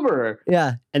goober.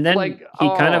 Yeah. And then he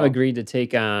kind of agreed to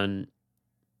take on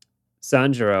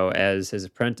Sanjuro as his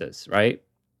apprentice, right?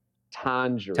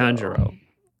 Tanjiro.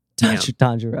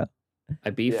 Tanjiro. I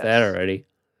beefed that already.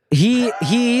 He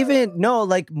even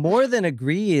more than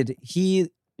agreed. He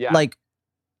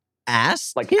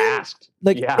asked. Asked.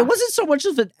 It wasn't so much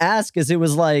of an ask as it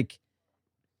was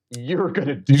you're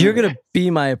gonna be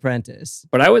my apprentice.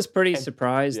 But I was pretty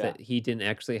surprised that he didn't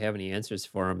actually have any answers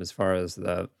for him as far as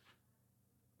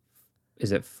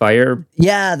is it fire?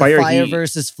 Yeah, the fire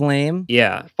versus flame.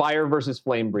 Yeah. Fire versus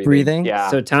flame breathing. Breathing. Yeah.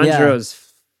 So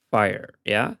Tanjiro's fire,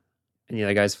 yeah? And the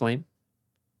other guy's flame?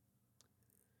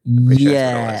 pretty sure that's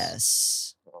what it was.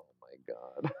 Yes. Oh my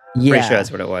god. Yeah. Pretty sure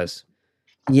that's what it was.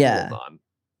 Yeah. Hold on.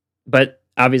 But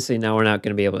obviously now we're not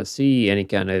going to be able to see any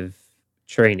kind of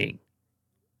training,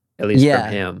 at least Yeah.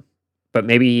 from him. But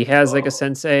maybe he has like a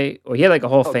sensei, or he had like a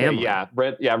whole Okay, family. yeah.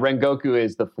 Rengoku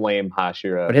is the flame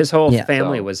Hashira. But his whole Yeah.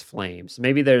 family So- was flames. So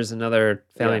maybe there's another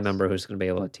family Yes. member who's going to be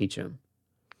able to teach him.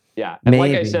 Yeah, and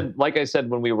like Maybe. I said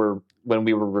when we were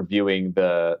reviewing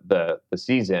the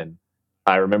season,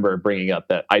 I remember bringing up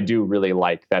that I do really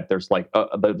like that there's like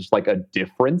a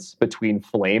difference between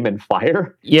flame and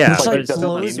fire. Yeah, It's but like it still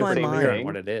blows doesn't my seem mind. clear on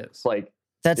what it is. It's like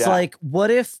That's Yeah. like, what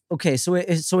if? Okay, so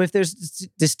if there's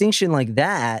distinction like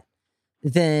that,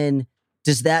 then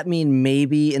does that mean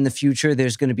maybe in the future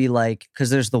there's going to be like, because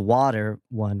there's the water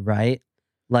one, right?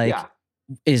 Like, yeah,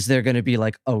 is there going to be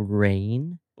like a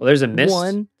rain? Well, there's a mist.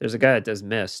 One. The's a guy that does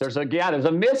mist. there's a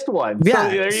missed one. Yeah, so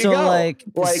there you so go. like-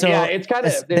 so yeah, it's kind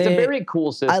of it's- it's a they- very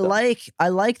cool system. I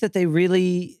like that they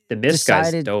really the mist guy's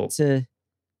decided dope. to,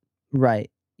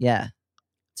 right? Yeah,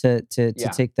 to Yeah.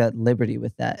 take that liberty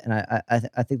with that, and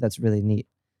I think that's really neat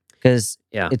because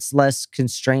Yeah. it's less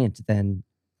constrained than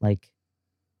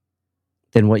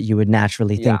what you would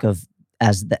naturally think of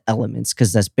as the elements,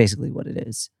 because that's basically what it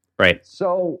is. Right.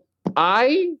 So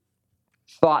I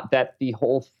thought that the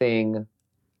whole thing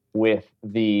with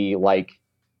the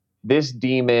this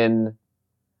demon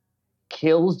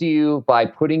kills you by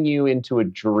putting you into a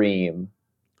dream.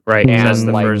 Right. And, That's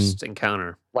the like- first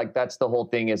encounter. Like that's the whole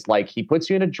thing is like he puts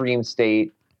you in a dream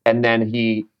state and then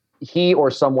he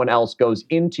or someone else goes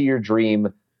into your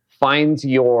dream, finds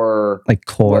your Like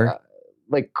core,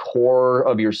 core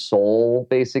of your soul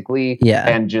basically, yeah,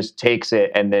 and just takes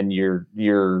it and then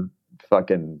you're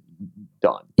fucking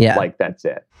done. Yeah. Like that's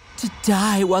it. To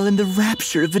die while in the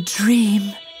rapture of a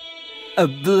dream. A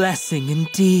blessing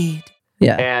indeed.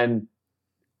 yeah. And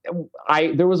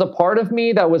there was a part of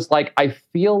me that was like, I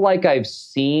feel like I've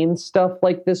seen stuff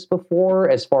like this before,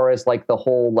 as far as like the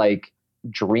whole like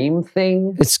dream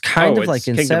thing. It's kind of it's like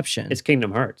Kingdom- Inception. It's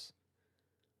Kingdom Hearts.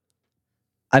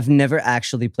 I've never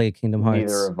actually played Kingdom Hearts.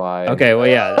 Neither have I. Okay, well,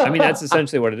 yeah. I mean, that's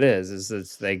essentially what it is. Is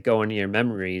it's they go into your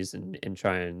memories and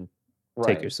try and take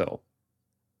Right. your soul.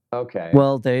 Okay.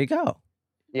 Well, there you go.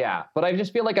 Yeah, but I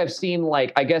just feel like I've seen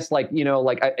like, I guess like, you know,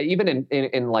 like even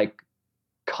in like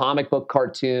comic book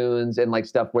cartoons and like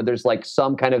stuff where there's like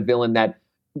some kind of villain that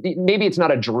maybe it's not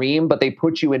a dream, but they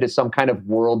put you into some kind of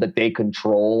world that they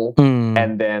control, Mm.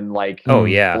 and then like Oh,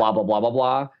 yeah. blah blah blah blah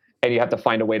blah, and you have to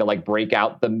find a way to like break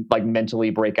out the like mentally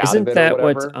break out Isn't of it that or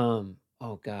what? whatever.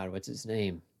 Oh God, what's his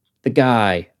name? The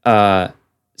guy,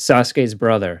 Sasuke's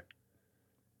brother.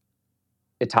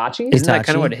 Itachi? Isn't that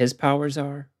kind Itachi? of what his powers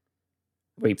are?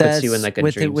 Where he puts you in like a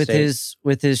with dream with state.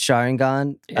 his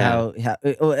Sharingan. Yeah.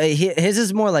 His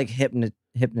is more like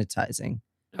hypnotizing.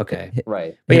 Okay.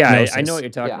 Right. But yeah, I Hypnosis. know what you're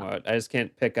talking Yeah. about. I just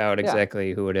can't pick out Yeah.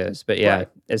 exactly who it is. But yeah, Right.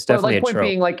 it's But definitely like a point trope.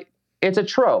 being like it's a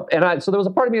trope, and so there was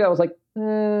a part of me that was like,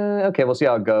 okay, we'll see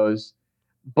how it goes.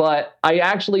 But I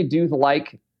actually do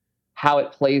like how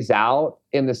it plays out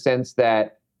in the sense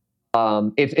that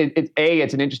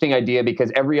it's an interesting idea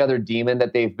because every other demon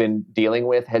that they've been dealing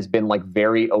with has been like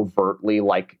very overtly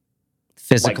like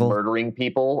Physical. murdering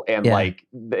people, and Yeah. like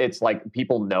it's like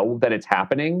people know that it's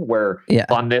happening. Where Yeah.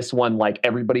 on this one, like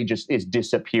everybody just is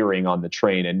disappearing on the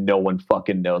train, and no one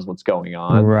fucking knows what's going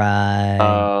on. Right.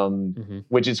 Mhm.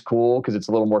 Which is cool because it's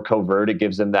a little more covert. It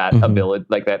gives them that Mhm. ability,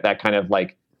 like that kind of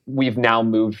like we've now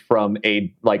moved from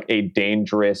a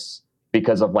dangerous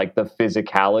because of like the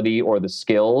physicality or the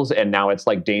skills, and now it's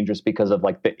like dangerous because of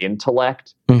like the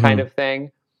intellect Mhm. kind of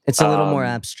thing. It's a little more um,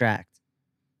 abstract.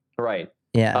 Right.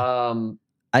 Yeah. I So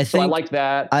I think like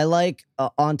that. I like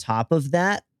on top of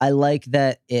that, I like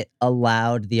that it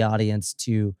allowed the audience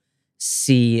to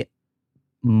see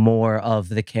more of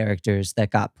the characters that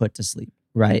got put to sleep,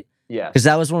 right? Yes. Because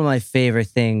that was one of my favorite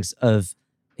things of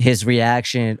his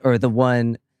reaction, or the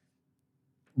one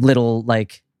little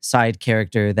like side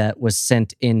character that was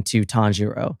sent into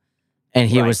Tanjiro, and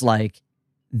he Right. was like,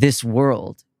 "This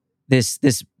world, this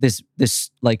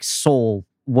like soul.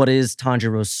 What is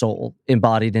Tanjiro's soul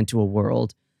embodied into a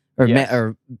world, or Yes.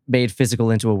 or made physical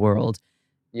into a world?"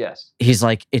 Yes. He's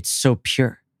like, "It's so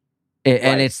pure, and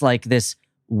Right. it's like this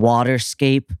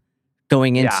waterscape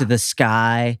going into Yeah. the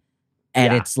sky,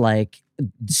 and Yeah. it's like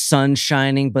sun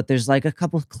shining, but there's like a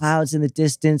couple of clouds in the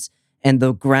distance, and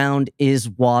the ground is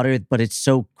water, but it's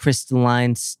so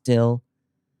crystalline still."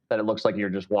 That it looks like you're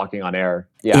just walking on air.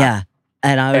 Yeah.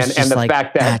 And I was And just the like,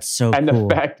 fact that- "That's so And cool."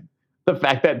 the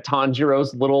fact that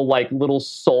Tanjiro's little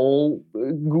soul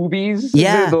goobies,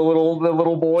 Yeah. the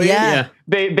little boys, Yeah.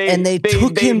 they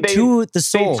took him to the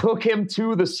soul. They took him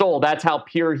to the soul. That's how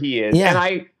pure he is. Yeah.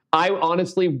 And I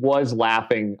honestly was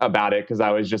laughing about it because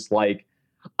I was just like,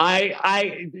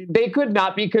 they could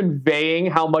not be conveying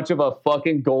how much of a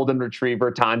fucking golden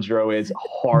retriever Tanjiro is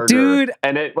harder. Dude.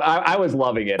 And I was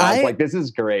loving it. I was like, this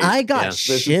is great. I got This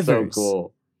shivers. is so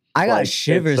cool. I got Like, it's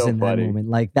shivers so in that funny. moment.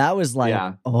 Like that was like,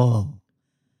 Yeah. oh,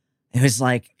 it was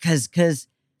like, cause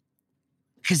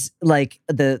like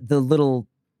the little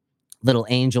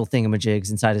angel thingamajigs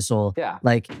inside his soul, Yeah.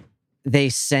 like they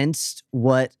sensed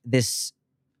what this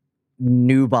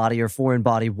new body or foreign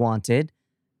body wanted,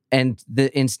 and the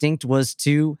instinct was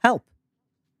to help.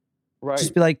 Right.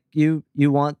 Just be like, you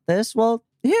want this? Well,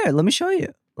 here, let me show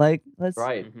you. Like, let's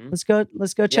go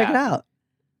check it out.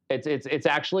 It's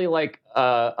actually like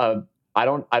I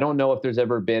don't know if there's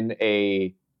ever been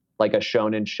a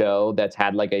shonen show that's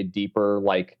had like a deeper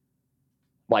like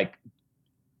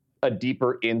a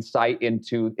deeper insight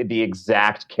into the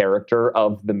exact character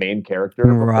of the main character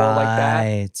before like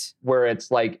that. Where it's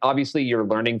like obviously you're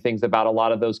learning things about a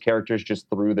lot of those characters just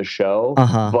through the show,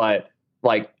 but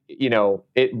like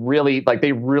it really like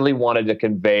they really wanted to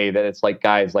convey that it's like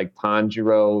guys like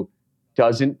Tanjiro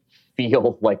doesn't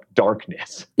feel like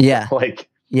darkness. Yeah.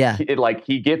 Yeah,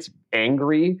 he gets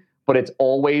angry, but it's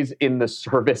always in the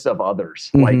service of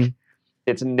others. Mm-hmm. Like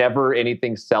it's never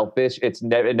anything selfish. It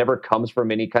never comes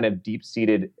from any kind of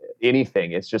deep-seated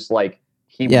anything. It's just like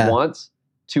he wants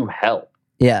to help.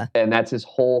 Yeah. And that's his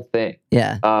whole thing.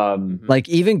 Yeah. Like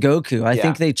even Goku, I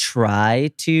think they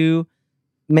try to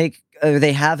make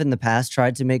they have in the past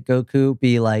tried to make Goku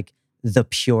be like the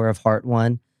pure of heart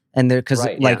one. And they're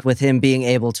with him being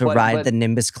able to ride the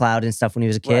Nimbus cloud and stuff when he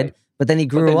was a kid. Right. But then he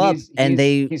grew up and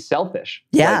he's selfish.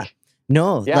 Yeah.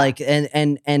 Like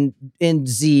and in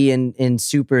Z and in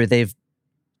Super, they've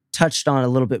touched on a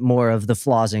little bit more of the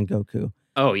flaws in Goku.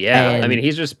 Oh yeah. And, I mean,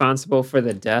 he's responsible for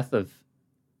the death of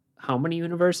how many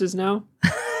universes now?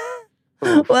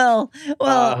 well,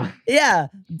 yeah.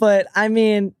 But I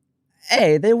mean,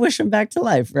 hey, they wish him back to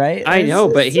life, right? I know,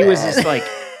 but he was just like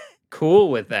cool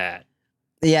with that.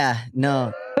 Yeah,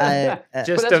 no.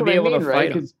 Just to be able to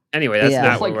fight him. Anyway, that's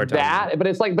not what we're talking about.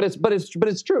 But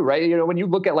it's true, right? When you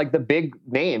look at like the big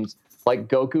names, like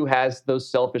Goku has those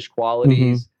selfish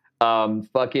qualities.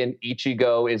 Fucking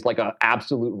Ichigo is like an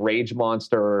absolute rage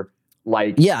monster.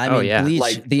 Like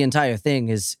Bleach, the entire thing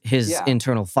is his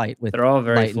internal fight with they're all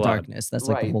very light flawed. and darkness. That's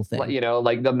like the whole thing.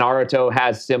 Like the Naruto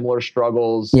has similar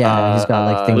struggles. Yeah, he's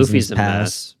got like things Luffy's in his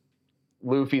past.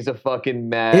 Luffy's a fucking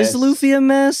mess. Is Luffy a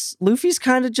mess? Luffy's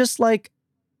kind of just like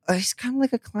he's kind of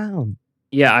like a clown.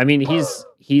 Yeah, I mean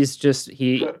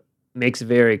he makes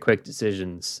very quick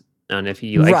decisions on if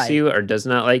he likes you or does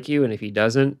not like you, and if he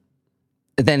doesn't,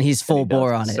 then he's full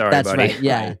bore on it. Sorry, that's buddy. right.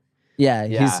 Yeah. Yeah,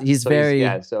 he's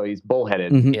very so he's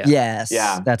bullheaded. Yes,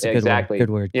 that's a good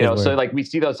word. So like we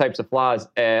see those types of flaws,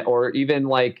 or even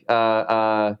like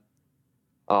oh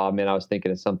man, I was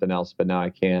thinking of something else, but now I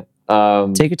can't.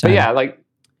 Take your time. But yeah, like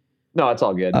no, it's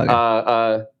all good.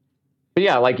 Okay. But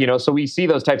yeah, like so we see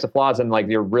those types of flaws in like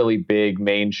your really big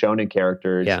main shonen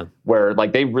characters, where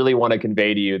like they really want to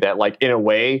convey to you that like in a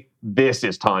way this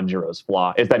is Tanjiro's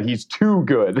flaw, is that he's too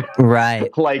good,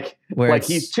 right? like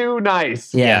he's too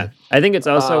nice. Yeah, I think it's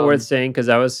also worth saying because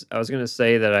I was gonna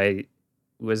say that I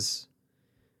was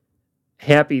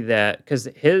happy that because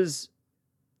his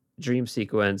dream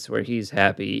sequence where he's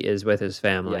happy is with his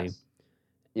family,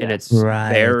 and it's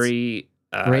very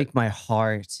break my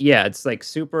heart. Yeah, it's like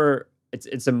super.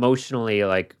 It's emotionally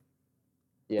like,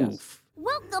 oof.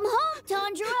 Welcome home,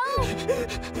 Tanjiro.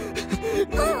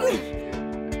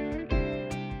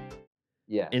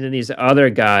 Yeah. And then these other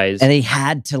guys, and he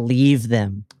had to leave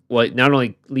them. Well, not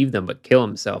only leave them, but kill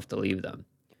himself to leave them.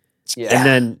 Yeah. And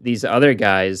then these other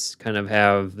guys kind of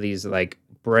have these like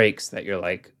breaks that you're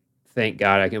like, thank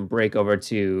God I can break over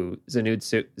to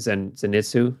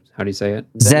Zenitsu. How do you say it?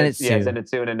 Zenitsu. Yeah,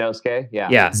 Zenitsu and Inosuke. Yeah.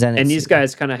 Zenitsu. And these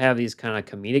guys kind of have these kind of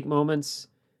comedic moments,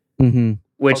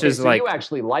 which is so like you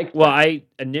actually like. Well, I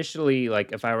initially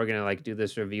like if I were gonna like do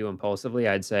this review impulsively,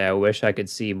 I'd say I wish I could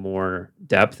see more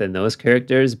depth in those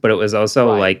characters, but it was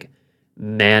also like,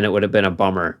 man, it would have been a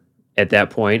bummer at that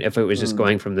point if it was just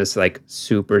going from this like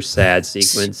super sad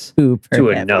sequence to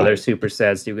another super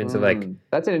sad sequence of like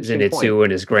that's an interesting Zenitsu point.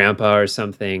 and his grandpa or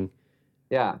something.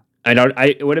 Yeah,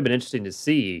 it would have been interesting to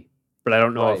see, but I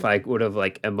don't know if I would have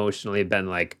like emotionally been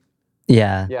like,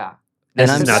 yeah. And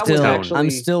I'm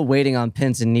still waiting on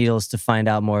pins and needles to find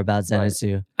out more about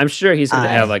Zenitsu. I'm sure he's going to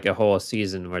have like a whole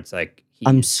season where it's like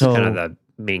he's kind of the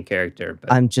main character.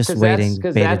 But I'm just waiting.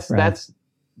 Because bated breath.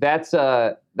 that's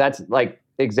like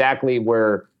exactly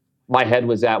where my head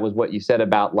was at, was what you said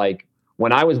about like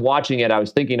when I was watching it, I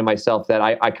was thinking to myself that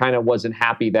I kind of wasn't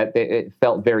happy that it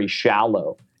felt very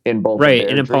shallow in both. Right, of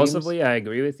their and dreams. impulsively, I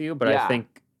agree with you. But Yeah. I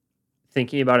think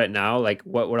thinking about it now, like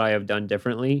what would I have done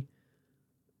differently?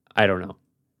 I don't know,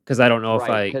 because I don't know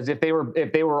Because if they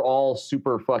were all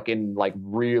super fucking like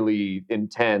really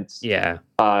intense, yeah,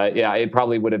 it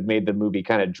probably would have made the movie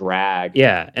kind of drag.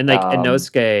 yeah, and like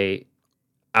Inosuke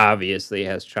obviously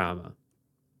has trauma,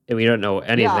 and we don't know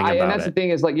anything about and that's it. the thing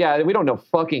is like, we don't know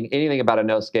fucking anything about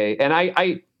Inosuke,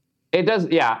 and it does,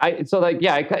 so like,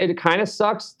 it kind of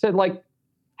sucks to like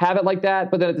have it like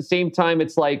that, but then at the same time,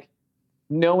 it's like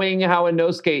knowing how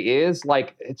Inosuke is,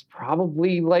 like it's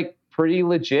probably like pretty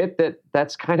legit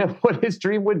that's kind of what his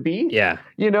dream would be. Yeah,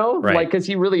 right. Like because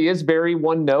he really is very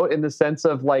one note in the sense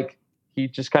of like he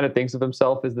just kind of thinks of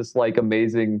himself as this like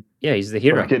amazing, he's the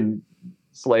hero, fucking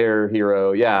Slayer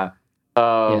hero,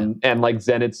 and like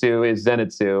Zenitsu is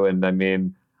Zenitsu, and I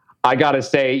mean, I gotta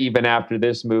say, even after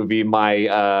this movie,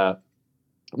 my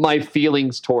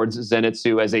feelings towards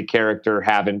Zenitsu as a character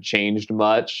haven't changed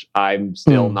much. I'm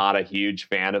still not a huge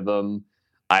fan of him.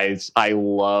 I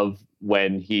love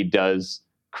when he does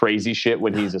crazy shit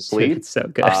when he's asleep. It's so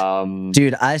good.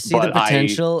 Dude, I see the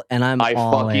potential, and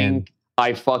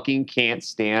I fucking can't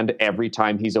stand every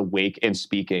time he's awake and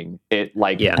speaking. It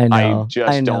like I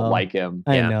just don't like him.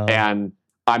 I know. And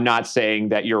I'm not saying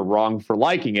that you're wrong for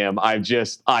liking him. I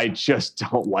just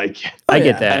don't like it. I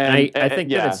get that. And I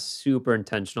think that it's super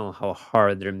intentional how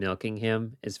hard they're milking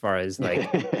him as far as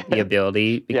like the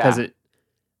ability, because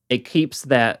it keeps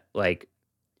that like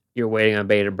you're waiting on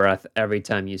bated breath every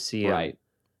time you see him. Right.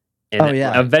 And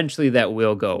eventually that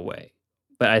will go away.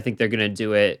 But I think they're going to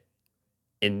do it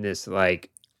in this like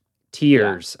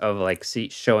tiers of like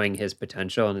showing his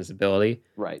potential and his ability.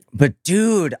 Right. But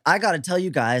dude, I got to tell you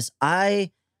guys,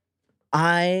 I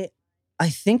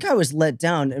think I was let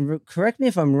down, and correct me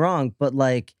if I'm wrong, but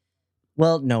like,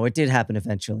 well, no, it did happen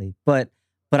eventually. But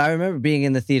I remember being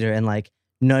in the theater and like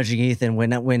nudging Ethan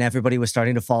when everybody was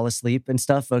starting to fall asleep and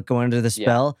stuff, going under the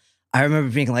spell. I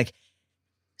remember being like,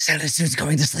 Zenitsu's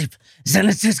going to sleep.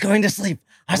 Zenitsu's going to sleep.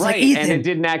 I was like, Ethan. And it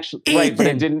didn't actually, but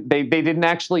it didn't. They didn't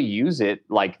actually use it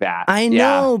like that. I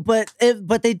know, but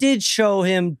they did show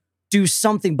him do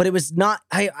something, but it was not.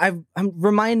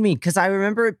 Remind me, because I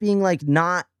remember it being like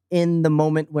not in the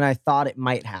moment when I thought it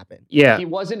might happen. Yeah, he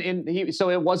wasn't in. So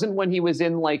it wasn't when he was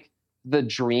in like the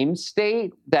dream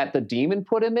state that the demon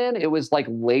put him in. It was like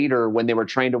later when they were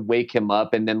trying to wake him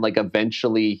up, and then like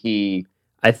eventually he.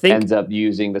 I think ends up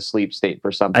using the sleep state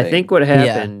for something. I think what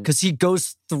happened because he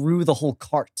goes through the whole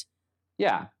cart.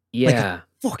 Yeah. Like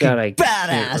fucking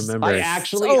badass. Remember. I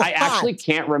actually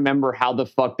can't remember how the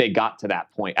fuck they got to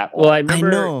that point at all. Well, I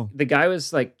remember the guy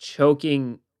was like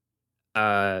choking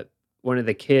one of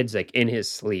the kids like in his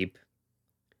sleep,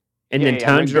 and then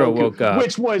Tanjiro woke up,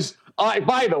 which was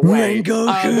by the way,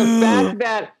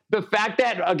 the fact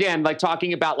that again, like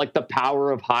talking about like the power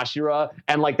of Hashira,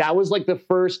 and like that was like the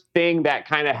first thing that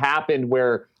kind of happened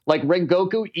where like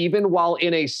Rengoku, even while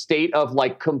in a state of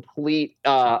like complete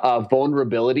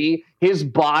vulnerability, his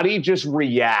body just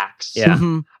reacts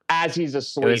as he's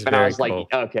asleep. And I was like,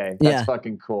 okay, that's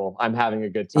fucking cool. I'm having a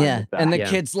good time with that. And the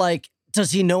kid's like,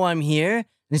 does he know I'm here? And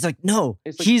he's like, no,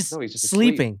 he's just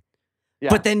sleeping. Yeah.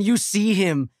 But then you see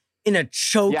him in a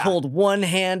chokehold,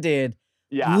 one-handed,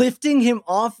 lifting him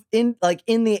off in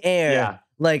the air,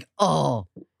 like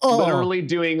literally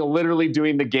doing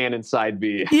the Ganon side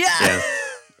B. Yeah.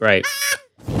 Right.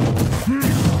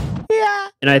 Yeah.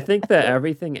 And I think that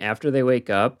everything after they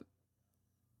wake up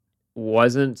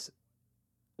wasn't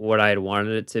what I had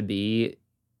wanted it to be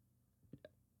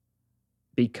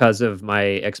because of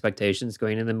my expectations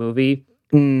going in the movie.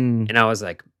 And I was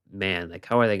like, man, like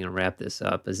how are they going to wrap this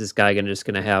up? Is this guy just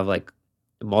going to have like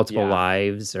multiple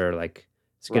lives, or like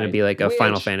it's going to be like a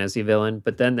Final Fantasy villain?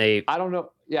 But then I don't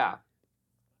know. Yeah.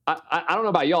 I don't know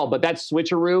about y'all, but that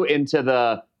switcheroo into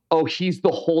the, he's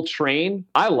the whole train.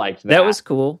 I liked that. That was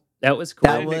cool. That was cool.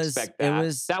 I didn't expect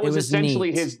that. That was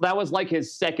essentially neat. that was like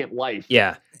his second life.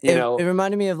 Yeah. It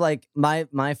reminded me of like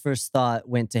my first thought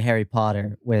went to Harry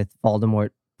Potter with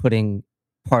Voldemort putting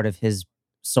part of his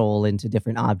soul into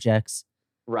different objects.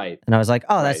 Right. And I was like,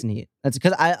 oh, that's neat. That's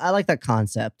because I like that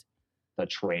concept. The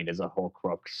train is a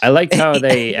Horcrux. I liked how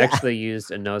they actually used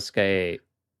Inosuke,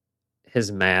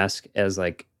 his mask, as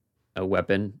like a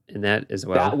weapon in that as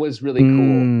well. That was really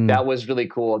cool. That was really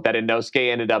cool that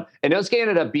Inosuke ended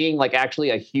up being like actually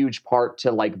a huge part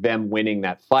to like them winning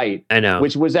that fight. I know.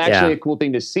 Which was actually a cool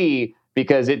thing to see,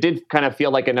 because it did kind of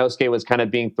feel like Inosuke was kind of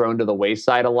being thrown to the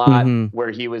wayside a lot,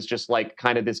 where he was just like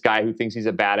kind of this guy who thinks he's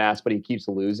a badass, but he keeps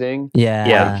losing.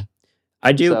 Yeah.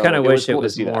 I do So kind of it was wish it cool to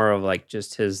was see that. more of like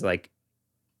just his like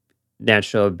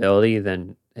natural ability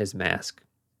than his mask.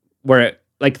 Where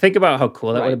like think about how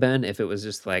cool that Right. would have been if it was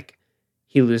just like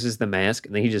he loses the mask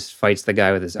and then he just fights the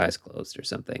guy with his eyes closed or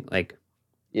something. Like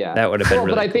Yeah, that would have been well,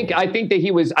 really but cool.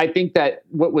 I think that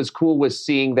what was cool was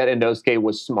seeing that Inosuke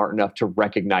was smart enough to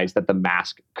recognize that the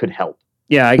mask could help.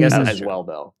 Yeah, I guess that's as true. well,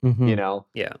 though. Mhm. You know,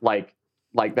 Yeah. like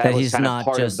that, That was he's kind of not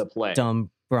part of just the play. dumb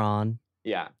brawn.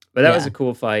 Yeah, But that was Yeah. a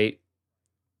cool fight.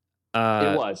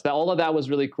 it was. All of that was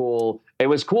really cool. It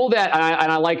was cool that, and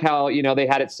I like how they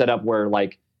had it set up where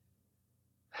like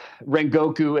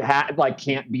Rengoku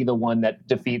can't be the one that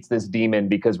defeats this demon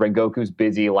because Rengoku's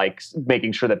busy like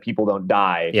making sure that people don't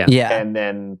die. Yeah. Yeah. And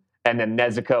then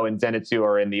Nezuko and Zenitsu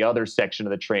are in the other section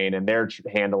of the train and they're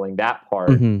handling that part.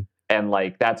 Mhm. And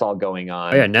like that's all going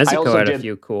on. Oh yeah, I Nezuko also had a did-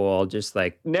 few cool just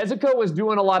like Nezuko was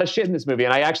doing a lot of shit in this movie,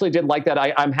 and I actually did like that.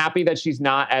 I'm happy that she's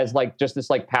not as like just this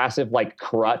like passive like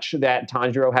crutch that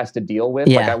Tanjiro has to deal with.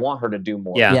 Like Yeah. I want her to do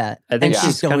more. Yeah. Yeah. I think And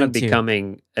she's kind going of to.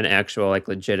 becoming an actual like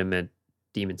legitimate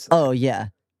demon slayer. Oh yeah.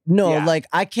 No, Yeah. like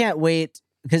I can't wait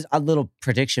because a little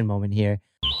prediction moment here.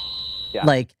 Yeah.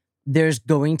 Like there's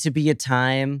going to be a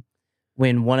time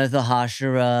when one of the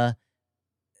Hashira,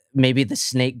 maybe the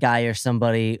snake guy or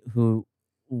somebody who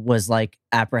was like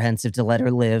apprehensive to let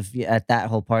her live at that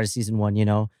whole part of season 1,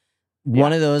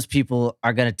 one of those people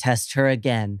are going to test her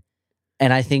again.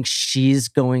 And I think she's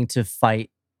going to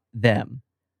fight them.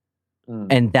 Mm.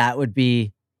 And that would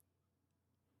be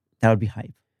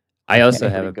hype. I also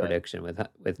Okay. have a Pretty good. prediction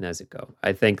with Nezuko.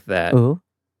 I think that Ooh.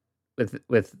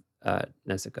 with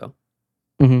Nezuko.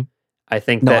 Mhm. I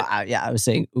think No, that I was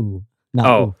saying ooh. Not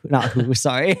Oh. ooh. Not ooh.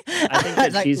 Sorry. I think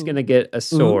that Like, she's ooh. gonna get a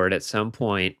sword at some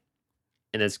point,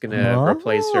 and it's gonna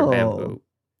replace her bamboo.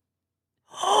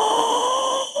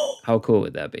 How cool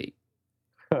would that be?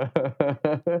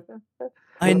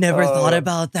 I never thought Uh,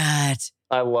 about that.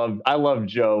 I love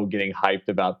Joe getting hyped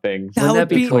about things. That Wouldn't would that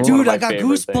be be, cool? One of dude. my I got favorite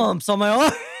things. goosebumps on my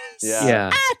arms. Yeah.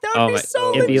 that would Oh be my!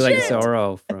 so It'd be like legit.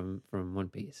 Zoro from One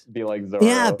Piece. Be like Zoro.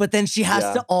 Yeah, but then she has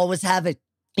Yeah. to always have it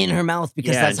in her mouth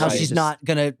because Yeah, that's how right. she's Just- not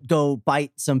gonna go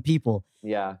bite some people,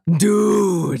 Yeah.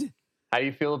 dude. How do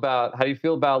you feel about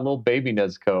little baby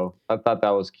Nezuko? I thought that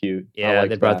was cute. I Yeah, liked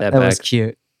they brought that That back. was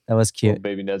cute. That was Little cute.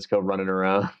 baby Nezuko running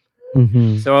around.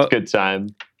 Mhm. So Good time.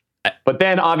 But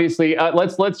then obviously,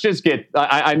 let's just get.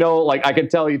 I know, like I can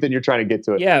tell, Ethan, you're trying to get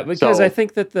to it. yeah, because So- I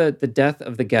think that the death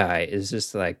of the guy is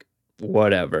just like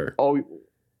whatever.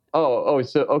 Oh.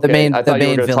 So okay. main- I the thought you were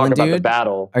main going to talk villain about the dude?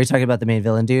 battle. Are you talking about the main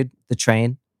villain, dude? The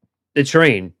train? The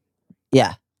train.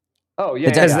 Yeah. Oh The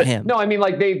yeah, death yeah. of him. No, I mean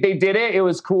like they did it. It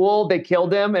was cool. They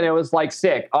killed him, and it was like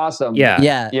sick, awesome. Yeah.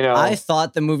 Yeah. You know- I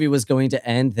thought the movie was going to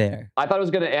end there. I thought it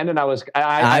was going to end, and I I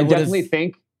would've- definitely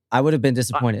think. I would have been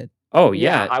disappointed. Oh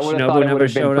Yeah, yeah. I would've Shinobu thought it never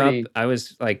would've been showed pretty- up. I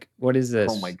was like, what is this?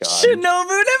 Oh my god. Shinobu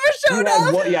never showed You had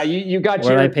up. one- yeah, you got What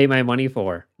did I your pay my money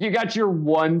for? you got your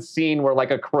one scene where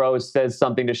like a crow says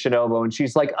something to Shinobu, and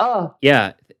she's like,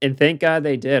 Yeah, and thank God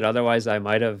they did. Otherwise, I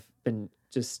might have been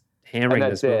just hammering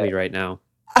And that's this movie it. right now.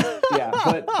 yeah,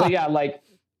 but yeah, like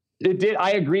it did.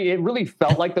 I agree. It really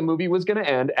felt like the movie was going to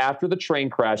end after the train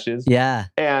crashes. Yeah.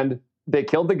 And they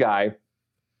killed the guy,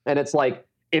 and it's like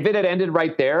if it had ended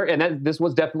right there, and this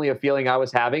was definitely a feeling I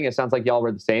was having. It sounds like y'all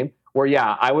were the same. Where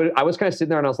yeah, I was kind of sitting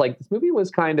there and I was like, this movie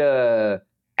was kind of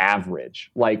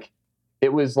average. Like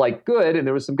it was like good, and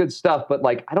there was some good stuff, but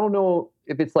like I don't know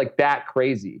if it's like that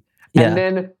crazy. Yeah. And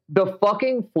then the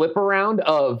fucking flip around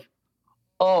of,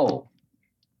 oh,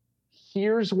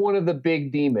 here's one of the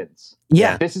big demons.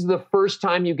 Yeah. This is the first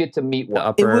time you get to meet The one.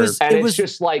 upper. was- And it it's was-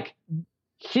 just like,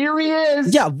 here he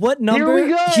is. Yeah. What number? Here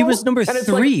we go. He was number And it's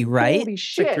 3, like, right? Holy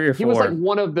shit. 3 or He was 4. like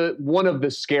one of the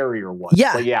scarier ones.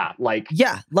 Yeah. Like, yeah. Like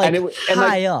Yeah. Like And it wa- and, like,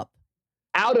 high up.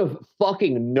 out of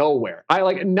fucking nowhere. I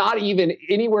like not even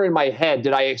anywhere in my head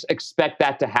did I expect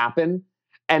that to happen.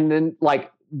 And then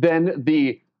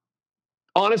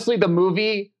honestly, the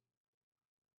movie,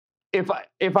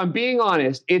 if I'm being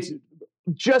honest, it's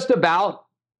just about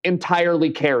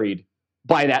entirely carried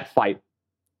by that fight.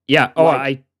 Yeah. Oh,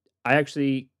 Like- I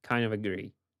actually kind of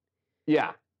agree.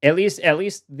 Yeah. At least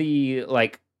the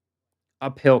like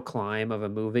uphill climb of a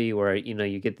movie where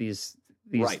you get these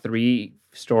Right. 3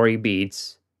 story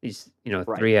beats, these Right.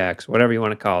 3 acts, whatever you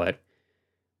want to call it,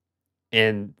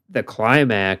 and the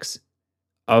climax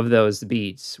of those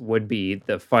beats would be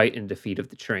the fight and defeat of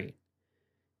the train,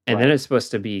 and then Right. it's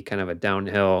supposed to be kind of a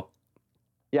downhill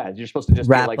Yeah, you're supposed to just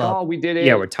Wrap be like, up. oh, we did it.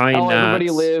 Yeah, we're tying knots. Everybody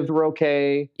lived. We're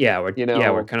okay. Yeah,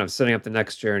 we're kind of setting up the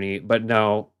next journey. But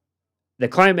no, the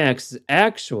climax is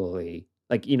actually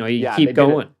like, you keep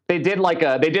going. They did like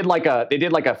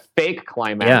a fake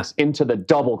climax into the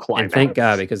double climax. And thank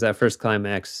God, because that first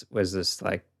climax was just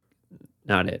like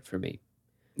not it for me.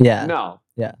 Yeah. No.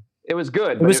 Yeah. It was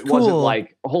good, It was but it wasn't cool.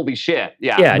 like holy shit.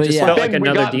 Yeah. Yeah, it But just yeah. felt But like then we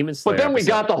another got- Demon Slayer. But then we episode.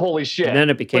 got the holy shit. And then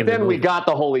it became But then the we movie. got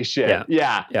the holy shit.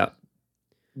 Yeah. Yeah.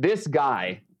 This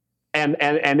guy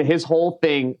and his whole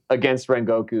thing against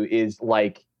Rengoku is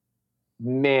like,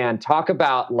 man, talk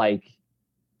about like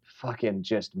fucking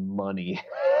just money.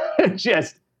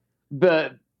 Just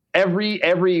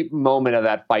every moment of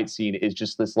that fight scene is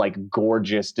just this like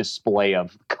gorgeous display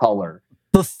of color.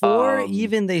 Before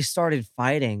even they started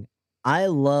fighting, I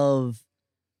love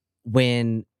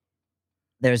when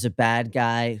there's a bad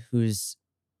guy who's,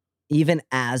 even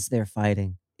as they're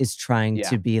fighting, is trying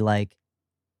to be like,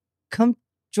 come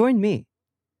join me.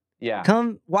 Yeah.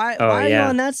 Come, why are you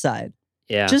on that side?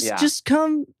 Yeah. Just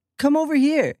come over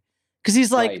here. Because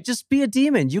he's like, Right. just be a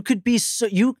demon. You could be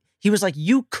he was like,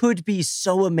 you could be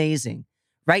so amazing.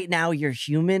 Right now you're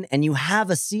human and you have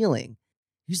a ceiling.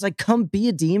 He's like, come be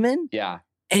a demon. Yeah.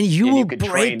 And you And will you could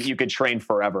break. you could train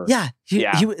forever. Yeah.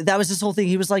 Yeah. That was his whole thing.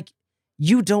 He was like,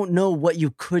 you don't know what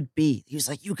you could be. He was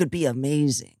like, you could be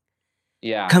amazing.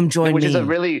 Yeah. Come join which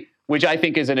me. Which I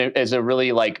think is a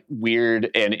really like weird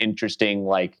and interesting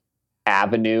like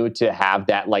avenue to have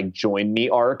that like join me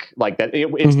arc. Like that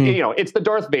it's it's the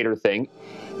Darth Vader thing.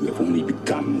 You have only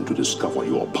begun to discover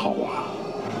your power.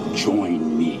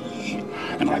 Join me,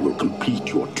 and I will complete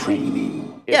your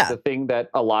training. It's the thing that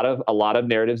a lot of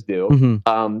narratives do.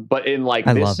 Mhm. But in like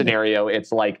I this love it. scenario,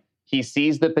 it's like he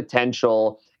sees the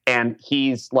potential and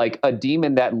he's like a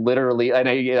demon that literally, and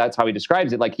that's how he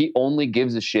describes it. Like he only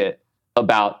gives a shit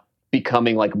about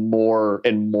becoming like more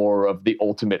and more of the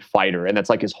ultimate fighter. And that's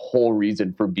like his whole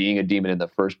reason for being a demon in the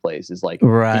first place is like,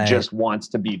 Right. he just wants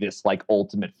to be this like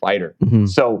ultimate fighter. Mhm.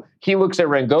 So he looks at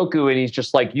Rengoku and he's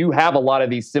just like, you have a lot of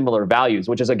these similar values,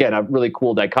 which is again, a really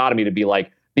cool dichotomy to be like,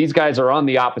 these guys are on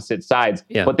the opposite sides,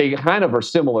 but they kind of are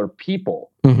similar people,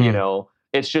 you know?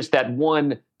 It's just that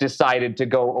one decided to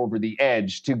go over the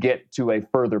edge to get to a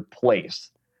further place.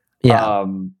 Yeah.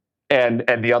 And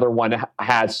the other one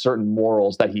has certain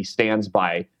morals that he stands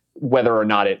by, whether or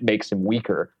not it makes him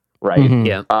weaker, right? Mhm.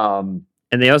 Yeah.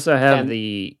 And they also have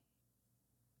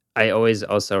I always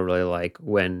also really like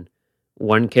when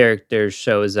one character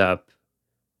shows up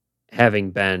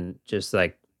having been just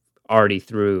like already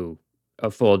through a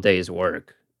full day's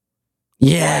work.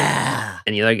 Yeah.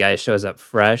 And the other guy shows up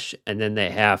fresh and then they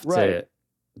have to Right.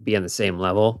 be on the same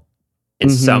level. And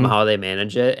Mhm. somehow they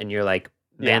manage it. And you're like,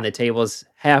 man, Yeah. the tables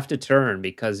have to turn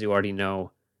because you already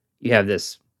know you have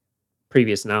this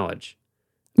previous knowledge.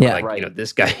 Yeah. Like, Right.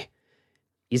 this guy,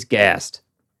 he's gassed.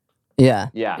 Yeah.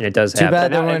 Yeah. And it does Too happen.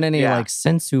 bad there And- weren't any yeah. like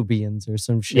sensubians or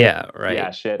some shit. Yeah, right.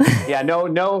 Yeah, shit. Yeah,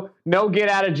 no get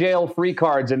out of jail free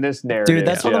cards in this narrative. Dude,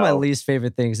 that's one of my Joe. least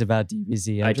favorite things about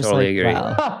DBZ. I'm I just totally like, agree.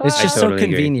 wow. It's I just totally so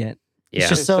agree. convenient. Yeah. It's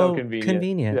just It's so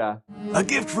convenient. Yeah. A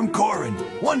gift from Corin.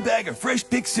 One bag of fresh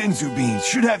picked senzu beans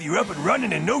should have you up and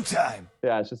running in no time.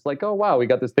 Yeah, it's just like, oh wow, we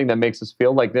got this thing that makes us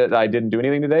feel like that I didn't do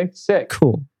anything today. Sick.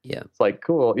 Cool. Yeah. It's like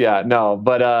cool. Yeah, no,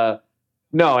 but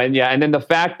no, and yeah, and then the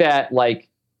fact that like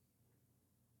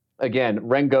again,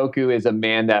 Rengoku is a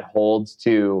man that holds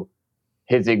to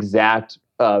his exact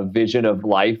vision of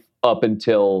life up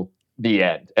until the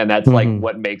end. And that's like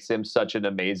what makes him such an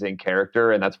amazing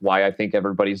character. And that's why I think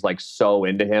everybody's like so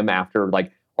into him after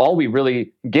like all we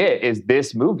really get is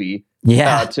this movie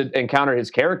to encounter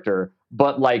his character.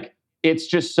 But like, it's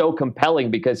just so compelling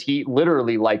because he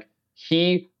literally like,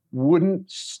 he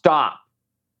wouldn't stop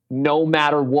no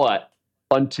matter what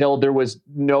until there was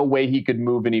no way he could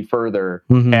move any further.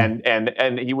 Mhm.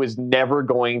 And he was never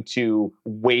going to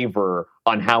waver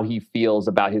on how he feels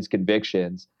about his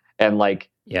convictions. And like,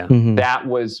 Yeah. Mhm. that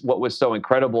was what was so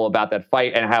incredible about that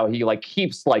fight and how he like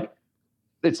keeps like,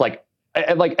 it's like,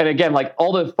 and again, like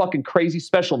all the fucking crazy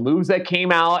special moves that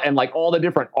came out and like all the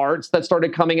different arts that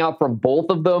started coming out from both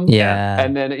of them. Yeah.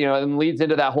 And then, and leads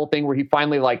into that whole thing where he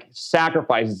finally like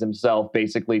sacrifices himself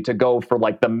basically to go for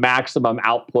like the maximum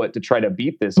output to try to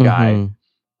beat this guy.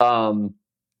 Mhm.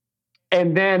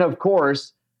 And then of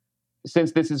course,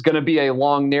 since this is going to be a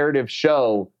long narrative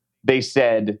show, they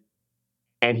said,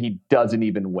 and he doesn't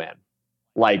even win.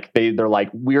 Like they're like,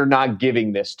 we're not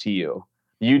giving this to you.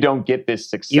 You don't get this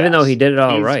success. Even though he did it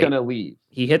all He's right. going to leave.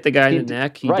 He hit the guy He in the d-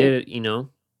 neck. He right. did it,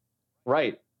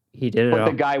 Right. he did it But all.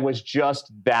 the guy was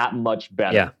just that much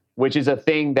better. Yeah. Which is a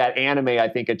thing that anime, I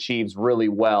think, achieves really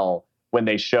well when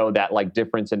they show that like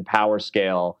difference in power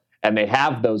scale, and they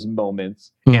have those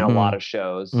moments in a lot of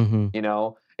shows. You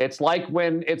know, it's like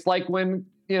when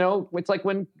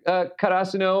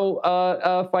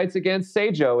Karasuno fights against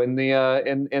Seijo in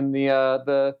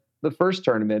the first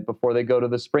tournament before they go to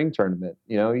the spring tournament.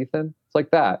 You know, Ethan, it's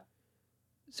like that.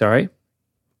 Sorry,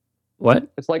 what?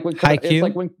 It's like when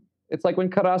Haikyuu? it's like when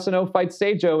Karasuno fights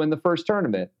Seijo in the first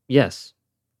tournament. Yes.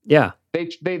 Yeah.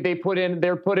 They put in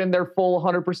their full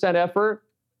 100% effort,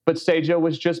 but Seijo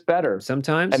was just better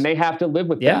Sometimes. and they have to live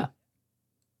with Yeah. that.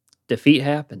 Defeat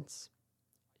happens.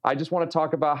 I just want to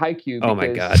talk about Haikyuu. Oh my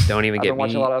because God. Don't even I've get been me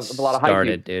watching a lot of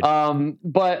started, Haikyuu. dude.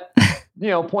 But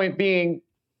point being,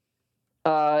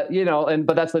 but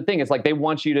that's the thing. It's like they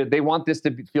want this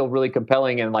to feel really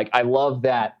compelling, and like I love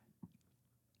that.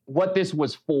 What this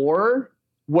was for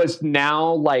was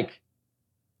now like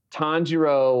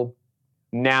Tanjiro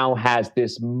now has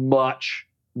this much,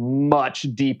 much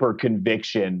deeper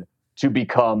conviction to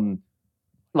become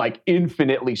like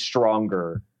infinitely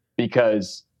stronger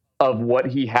because of what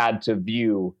he had to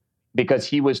view, because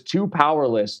he was too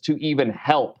powerless to even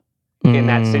help in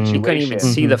that situation. He couldn't even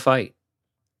see the fight.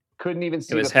 Couldn't even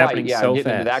see It was the fight. happening Yeah, so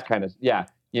getting into fast. that kind of, yeah,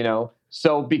 you know.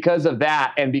 So because of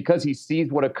that, and because he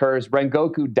sees what occurs,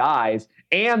 Rengoku dies,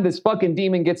 and this fucking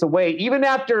demon gets away. Even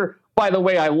after, by the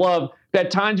way, I love that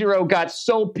Tanjiro got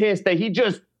so pissed that he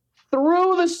just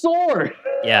threw the sword.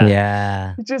 Yeah.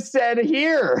 Yeah. He just said,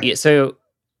 "Here." Yeah, so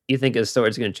you think his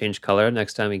sword's going to change color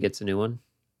next time he gets a new one?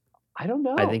 I don't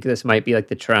know. I think this might be like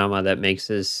the trauma that makes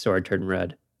his sword turn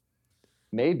red.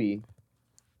 Maybe.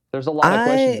 There's a lot of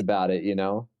questions about it, you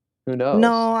know? Who knows?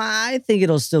 No, I think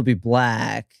it'll still be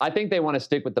black. I think they want to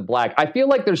stick with the black. I feel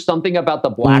like there's something about the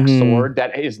black sword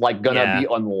that is like gonna be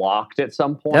unlocked at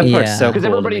some point. That part's so because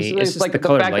cool to everybody's me. It's just like the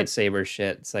colored fact that- lightsaber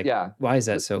shit. It's like, why is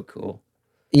that so cool?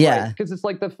 Yeah, because it's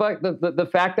like the fact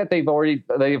that they've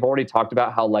already talked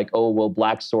about how like, oh well,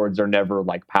 black swords are never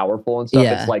like powerful and stuff.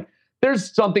 Yeah. It's like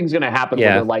there's something's gonna happen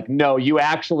where they're like, no, you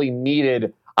actually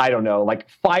needed, I don't know, like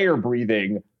fire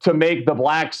breathing to make the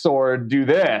black sword do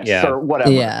this or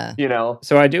whatever. Yeah. You know.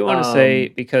 So I do want to say,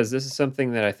 because this is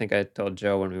something that I think I told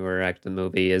Joe when we were acting the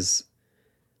movie, is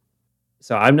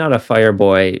so I'm not a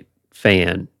Fireboy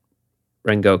fan,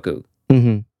 Rengoku.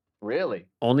 Really?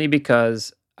 Only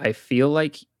because I feel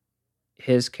like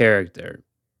his character,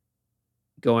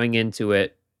 going into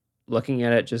it, looking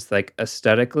at it just like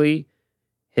aesthetically,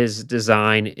 his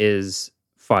design is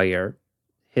fire.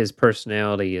 His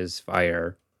personality is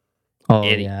fire. Oh,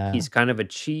 and yeah. he's kind of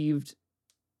achieved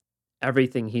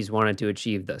everything he's wanted to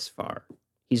achieve thus far.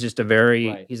 He's just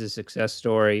he's a success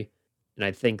story. And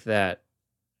I think that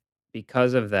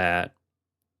because of that,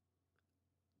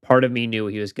 part of me knew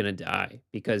he was going to die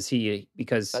because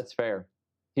that's fair.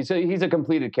 He's a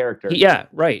completed character. Yeah,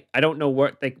 right. I don't know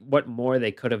what more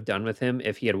they could have done with him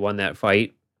if he had won that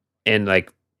fight, and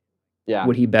like,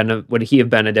 would he have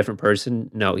been a different person?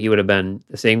 No, he would have been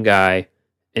the same guy,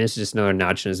 and it's just another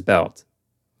notch in his belt.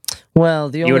 Well,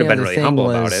 the only would have been other really thing humble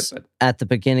was about it, but at the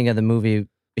beginning of the movie,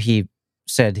 he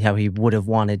said how he would have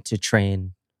wanted to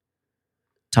train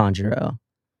Tanjiro.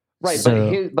 Right,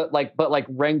 So- but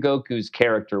Rengoku's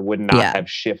character would not Yeah. have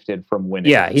shifted from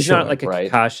winning. yeah, he's not Sure, like a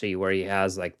right? Kakashi where he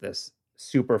has like this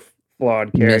super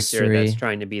flawed character Mystery. that's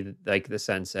trying to be like the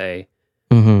sensei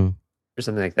Mhm. or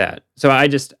something like that. So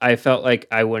I felt like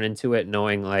I went into it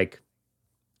knowing like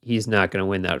he's not going to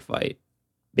win that fight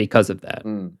because of that.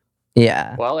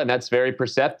 Yeah. Well, and that's very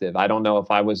perceptive. I don't know if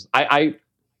I was.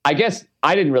 I guess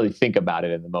I didn't really think about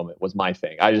it in the moment. Was my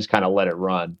thing. I just kind of let it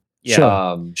run.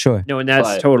 Yeah. Sure. No, and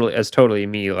that's but- totally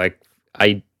me. Like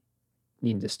I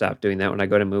need to stop doing that when I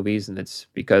go to movies, and it's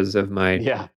because of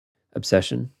my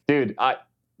obsession. Dude,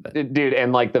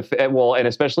 and like and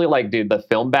especially like, dude, the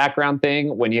film background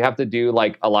thing, when you have to do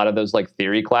like a lot of those like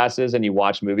theory classes and you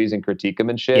watch movies and critique them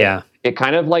and shit. Yeah. It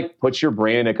kind of like puts your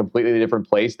brain in a completely different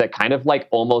place that kind of like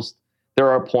almost, there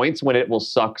are points when it will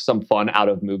suck some fun out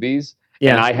of movies.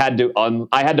 Yeah. And I had to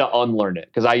unlearn it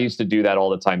because I used to do that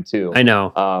all the time too. I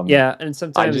know. Yeah, and I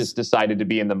sometimes just decided to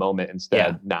be in the moment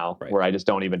instead now, where I just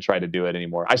don't even try to do it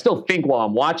anymore. I still think while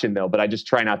I'm watching though, but I just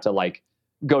try not to like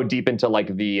go deep into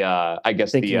like the I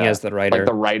guess thinking as the writer,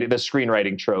 like the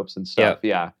screenwriting tropes and stuff.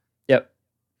 Yeah. Yep.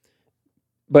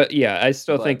 But yeah, I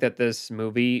still think that this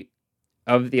movie,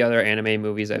 of the other anime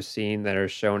movies I've seen that are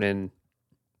shown in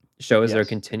shows that are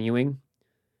continuing,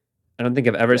 I don't think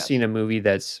I've ever seen a movie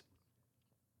that's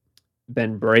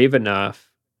been brave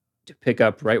enough to pick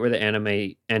up right where the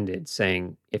anime ended,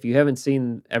 saying, if you haven't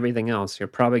seen everything else, you're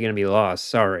probably going to be lost.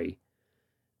 Sorry.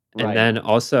 And Right. then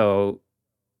also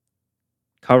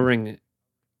covering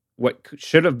what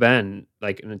should have been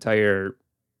like an entire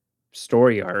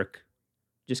story arc,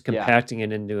 just compacting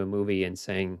it into a movie and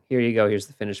saying, "Here you go. Here's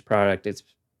the finished product." It's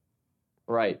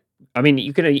right. I mean,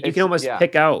 you can almost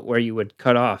pick out where you would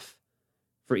cut off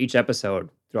for each episode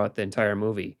throughout the entire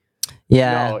movie.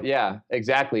 Yeah. No, yeah,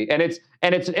 exactly. And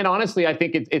honestly, I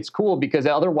think it's cool because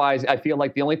otherwise I feel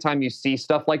like the only time you see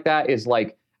stuff like that is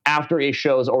like after a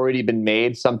show's already been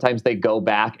made, sometimes they go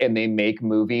back and they make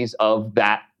movies of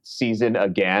that season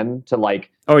again to like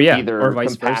either or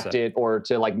vice compact versa. it or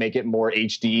to like make it more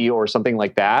HD or something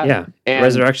like that. Yeah. And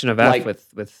Resurrection of F like,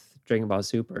 with Dragon Ball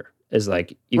Super is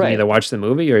like you can either watch the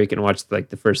movie or you can watch like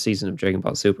the first season of Dragon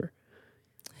Ball Super.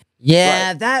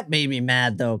 Yeah, that made me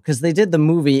mad though, because they did the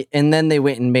movie and then they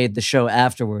went and made the show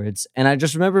afterwards. And I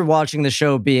just remember watching the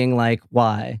show being like,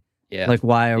 why? Yeah. Like,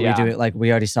 why are we doing it? Like,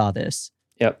 we already saw this.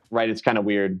 Yep. Right. It's kind of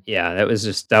weird. Yeah, that was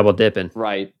just double dipping.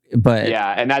 Right. But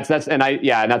yeah, and that's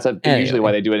usually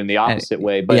why they do it in the opposite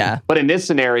way. But but in this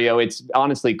scenario, it's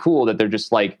honestly cool that they're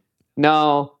just like,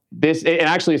 no, this. And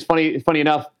actually, it's funny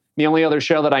enough. The only other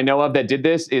show that I know of that did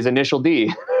this is Initial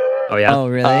D. Oh yeah. Oh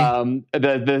really?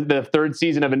 The third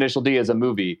season of Initial D is a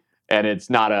movie, and it's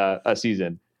not a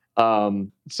season.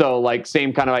 So like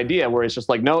same kind of idea where it's just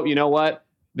like, no, you know what?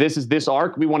 This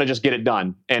arc, we want to just get it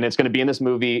done, and it's going to be in this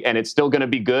movie, and it's still going to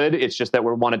be good. It's just that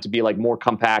we want it to be like more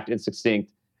compact and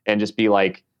succinct, and just be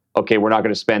like, okay, we're not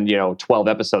going to spend 12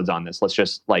 episodes on this. Let's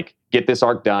just like get this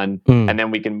arc done, and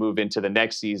then we can move into the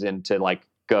next season to like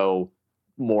go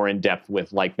more in depth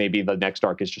with like maybe the next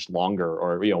arc is just longer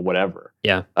or whatever.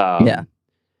 Yeah.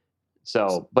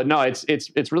 So, but no,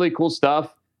 it's really cool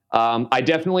stuff. I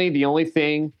definitely, the only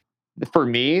thing for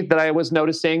me that I was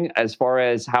noticing as far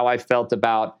as how I felt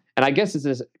about, and I guess this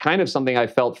is kind of something I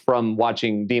felt from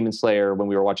watching Demon Slayer when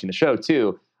we were watching the show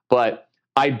too, but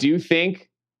I do think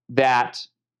that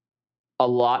a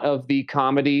lot of the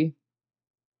comedy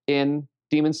in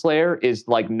Demon Slayer is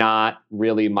like not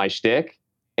really my shtick,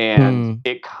 and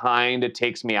it kind of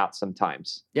takes me out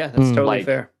sometimes. Yeah, that's totally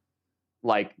fair.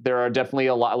 Like there are definitely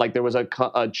a lot, like there was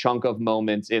a chunk of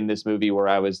moments in this movie where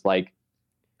I was like,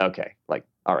 okay, like,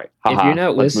 all right. If you're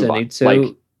not listening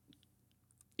to,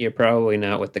 you're probably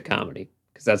not with the comedy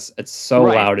because it's so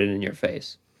loud and in your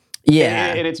face.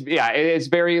 Yeah. And it's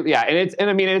very, and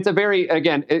I mean, it's a very,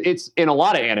 again, it's in a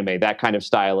lot of anime, that kind of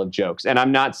style of jokes. And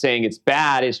I'm not saying it's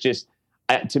bad. It's just,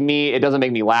 to me, it doesn't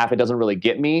make me laugh. It doesn't really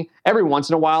get me. Every once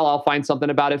in a while, I'll find something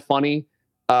about it funny.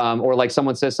 Or like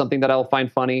someone says something that I'll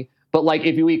find funny. But like,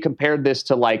 if we compared this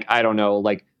to like, I don't know,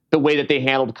 like the way that they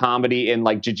handled comedy in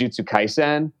like Jujutsu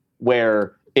Kaisen,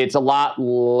 where it's a lot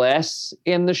less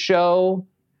in the show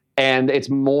and it's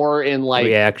more in like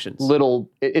reactions,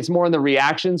 it's more in the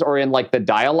reactions or in like the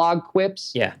dialogue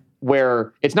quips. Yeah.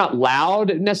 Where it's not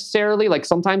loud necessarily, like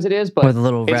sometimes it is, but or the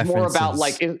little it's references. more about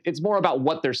like, it's more about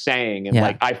what they're saying. And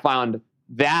like, I found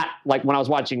that like when I was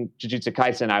watching Jujutsu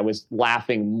Kaisen, I was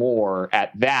laughing more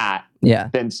at that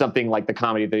than something like the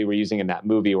comedy they were using in that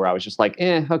movie where I was just like,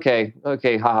 okay,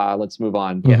 haha, let's move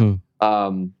on.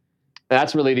 Mm-hmm.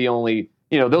 That's really the only,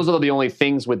 those are the only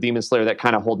things with Demon Slayer that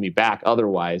kind of hold me back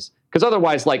otherwise. Because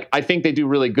otherwise, like, I think they do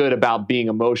really good about being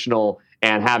emotional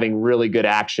and having really good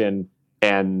action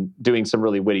and doing some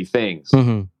really witty things.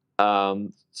 Mm-hmm.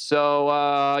 So,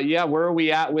 where are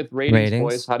we at with ratings,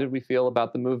 boys? How did we feel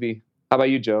about the movie? How about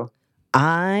you, Joe?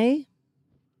 And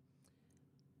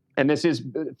this is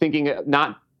thinking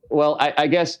I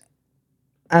guess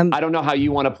I don't know how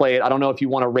you want to play it. I don't know if you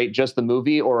want to rate just the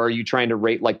movie or are you trying to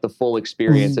rate like the full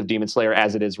experience of Demon Slayer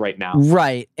as it is right now?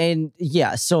 Right. And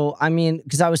yeah, so I mean,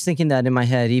 because I was thinking that in my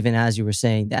head even as you were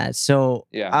saying that. So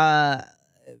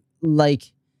like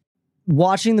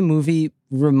watching the movie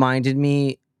reminded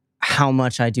me how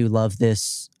much I do love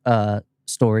this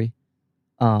story.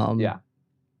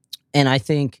 And I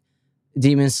think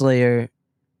Demon Slayer,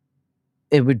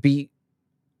 it would be,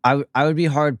 I would be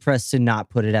hard pressed to not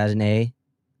put it as an A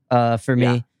for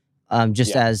me,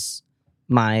 as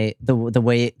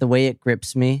the way it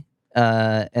grips me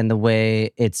and the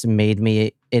way it's made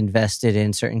me invested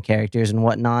in certain characters and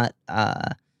whatnot.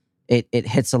 It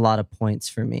hits a lot of points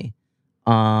for me.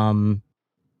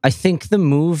 I think the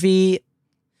movie,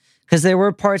 because there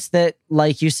were parts that,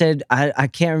 like you said, I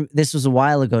can't. This was a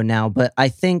while ago now, but I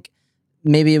think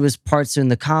maybe it was parts in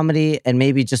the comedy and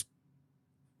maybe just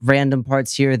random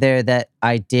parts here or there that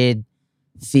I did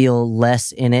feel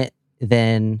less in it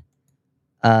than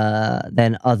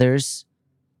others.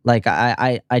 Like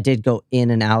I did go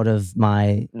in and out of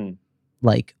my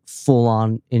like full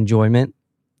on enjoyment,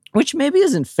 which maybe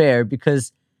isn't fair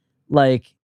because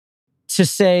like to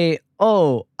say,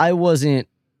 oh, I wasn't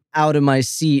out of my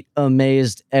seat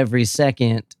amazed every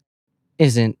second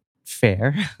isn't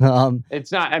fair.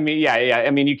 It's not. I mean, yeah.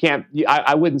 I mean, you can't.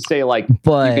 I wouldn't say like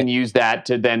but you can use that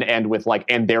to then end with like,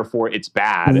 and therefore it's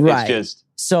bad. Right. It's just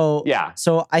so. Yeah.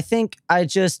 So I think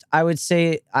I would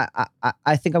say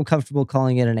I think I'm comfortable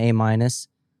calling it an A-.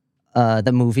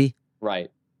 The movie.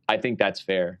 Right. I think that's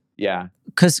fair. Yeah.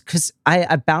 Because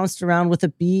I bounced around with a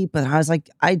B, but I was like,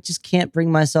 I just can't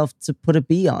bring myself to put a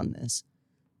B on this.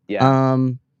 Yeah.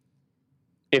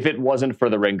 If it wasn't for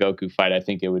the Rengoku fight, I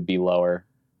think it would be lower.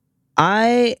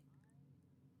 I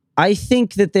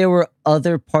think that there were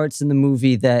other parts in the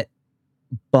movie that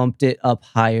bumped it up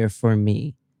higher for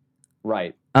me.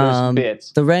 Right. There's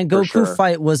bits. The Rengoku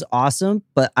fight was awesome,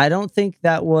 but I don't think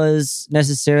that was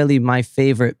necessarily my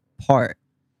favorite part.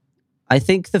 I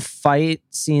think the fight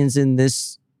scenes in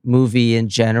this movie in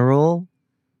general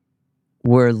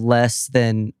were less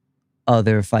than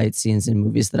other fight scenes in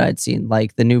movies that I'd seen.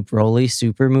 Like the new Broly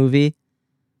Super movie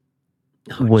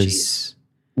was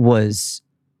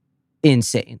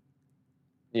insane.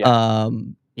 Yeah.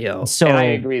 So and I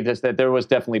agree that there was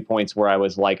definitely points where I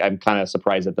was like, I'm kind of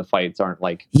surprised that the fights aren't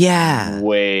like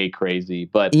way crazy.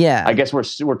 But yeah, I guess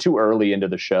we're too early into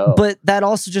the show. But that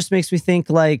also just makes me think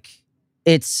like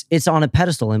it's on a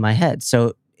pedestal in my head.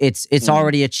 So it's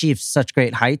already achieved such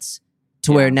great heights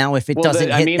to where now if it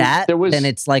doesn't hit then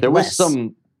it's like less.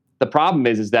 The problem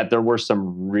is that there were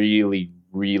some really,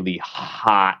 really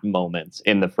hot moments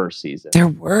in the first season. There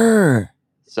were.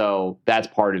 So that's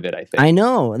part of it, I think. I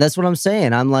know. That's what I'm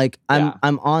saying. I'm like,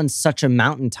 I'm on such a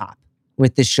mountaintop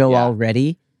with this show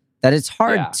already that it's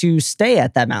hard to stay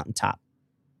at that mountaintop.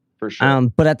 For sure.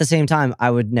 But at the same time, I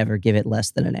would never give it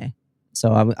less than an A.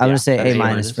 So I'm going to say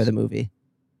A- for the movie.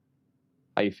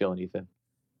 How you feeling, Ethan?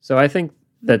 So I think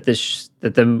that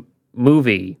that the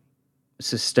movie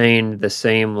sustained the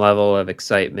same level of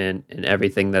excitement and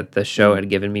everything that the show had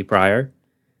given me prior.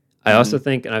 I also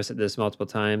think, and I've said this multiple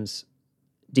times,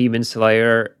 Demon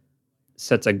Slayer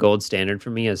sets a gold standard for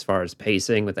me as far as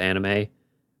pacing with anime.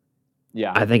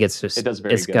 Yeah. I think it's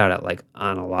got it like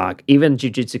on a lock. Even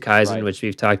Jujutsu Kaisen, which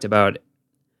we've talked about,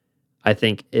 I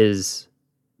think is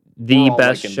the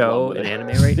best show in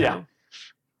anime right now.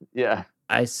 Yeah.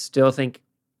 I still think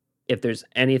if there's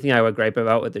anything I would gripe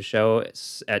about with the show,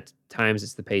 at times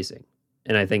it's the pacing.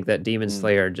 And I think that Demon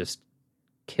Slayer just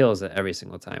kills it every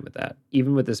single time with that.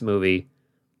 Even with this movie,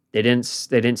 they didn't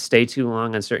stay too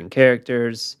long on certain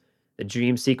characters. The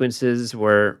dream sequences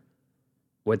were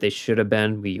what they should have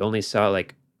been. We only saw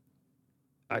like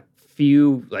a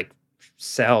few like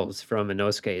cells from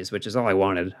Inosuke's, which is all I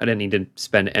wanted. I didn't need to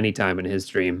spend any time in his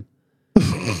dream.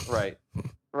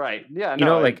 Right. Yeah. You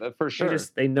know, like for sure.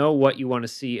 They know what you want to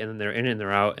see, and then they're in and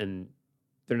they're out, and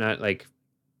they're not like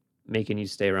making you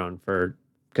stay around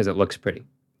because it looks pretty.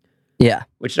 Yeah,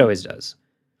 which it always does.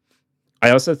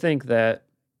 I also think that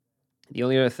the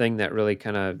only other thing that really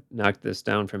kind of knocked this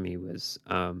down for me was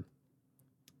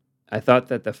I thought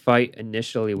that the fight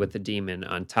initially with the demon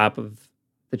on top of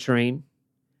the train,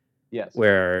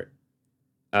 where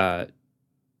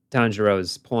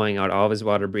Tanjiro's pulling out all of his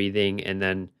water breathing, and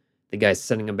then the guy's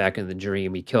sending him back in the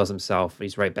dream. He kills himself.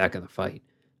 He's right back in the fight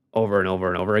over and over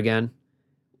and over again.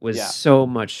 Was so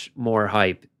much more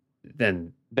hype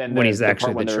than when he's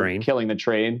actually the train. Killing the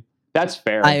train. That's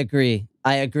fair. I agree.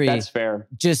 That's fair.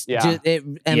 Just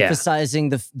emphasizing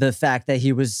the fact that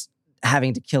he was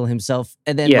having to kill himself,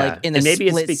 and then like in a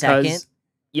split second.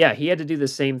 Yeah, he had to do the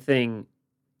same thing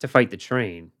to fight the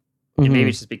train, and maybe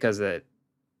it's just because that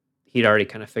he'd already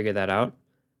kind of figured that out.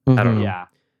 I don't know. Yeah,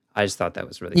 I just thought that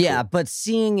was really cool. But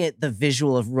seeing it, the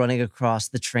visual of running across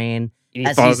the train, and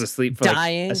he falls asleep for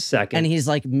dying, like a second, and he's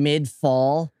like mid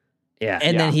fall.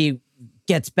 And then he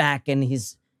gets back and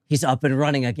he's up and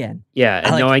running again. Yeah,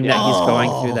 and knowing that he's going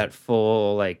through that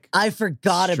full like I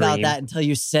forgot about that until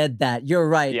you said that. You're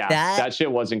right. Yeah, that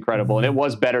shit was incredible. And it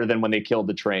was better than when they killed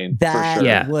the train. That for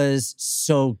sure. was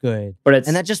so good. But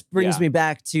and that just brings me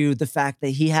back to the fact that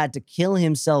he had to kill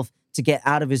himself to get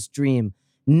out of his dream,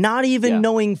 not even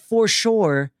knowing for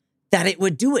sure that it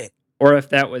would do it. Or if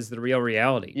that was the real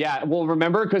reality. Yeah, well,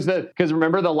 remember because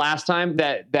remember the last time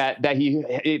that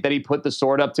he put the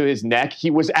sword up to his neck, he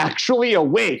was actually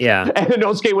awake. Yeah, and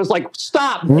Inosuke was like,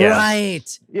 "Stop!"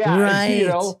 Right. Yeah. Right. You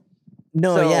know.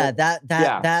 No. So,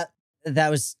 that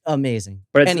was amazing.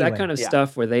 But it's that kind of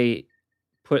stuff where they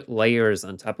put layers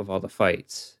on top of all the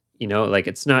fights. You know, like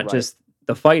it's not just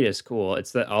the fight is cool.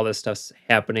 It's that all this stuff's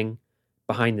happening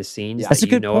behind the scenes that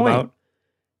you know about,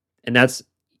 and that's.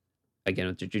 Again,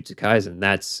 with Jujutsu Kaisen,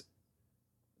 that's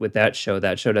with that show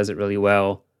does it really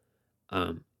well.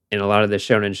 And a lot of the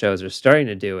shonen shows are starting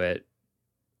to do it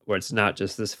where it's not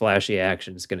just this flashy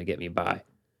action is going to get me by.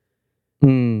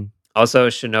 Also,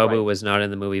 Shinobu Right. was not in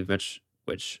the movie, which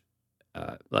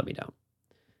let me down.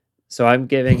 So I'm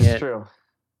giving It's it true.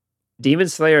 Demon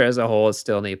Slayer as a whole is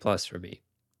still an A+ for me.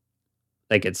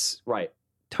 Like it's Right.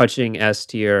 touching S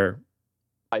tier,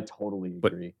 I totally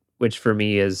But- agree. which for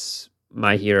me is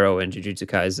My Hero and Jujutsu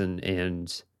Kaisen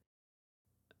and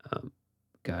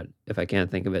God, if I can't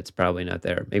think of it, it's probably not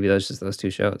there. Maybe those just those two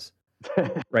shows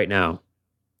right now.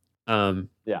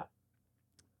 Yeah.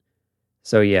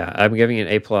 So yeah, I'm giving it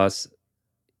an A+.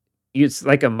 It's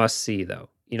like a must see though.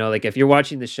 You know, like if you're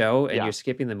watching the show and Yeah. you're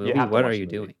skipping the You movie, have to what watch are the you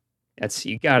movie. doing?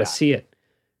 You got to Yeah. see it.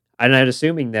 And I'm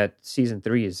assuming that season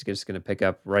 3 is just going to pick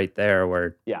up right there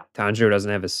where Yeah. Tanjiro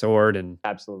doesn't have his sword and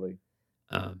Absolutely.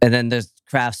 And then the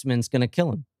craftsman's gonna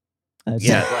kill him.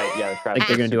 Yeah. Right. Yeah. The Like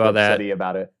they're gonna do super all that. upsetty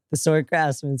about it. The sword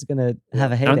craftsman's gonna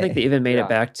have a I heyday. don't think they even made Yeah. it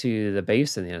back to the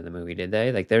base in the end of the movie, did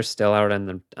they? Like they're still out on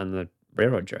the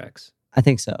railroad tracks. I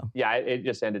think so. Yeah. It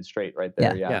just ended straight right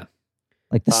there. Yeah. Yeah.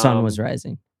 Like the sun was Um,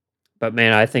 rising. But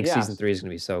man, I think Yeah. season 3 is going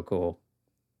to be so cool.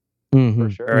 Mhm. For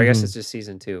sure. Or I guess Mhm. it's just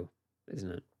season 2, isn't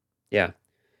it? Yeah.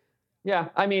 Yeah,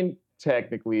 I mean,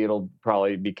 technically, it'll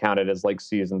probably be counted as like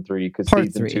season 3 because Part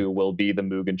season 3. 2 will be the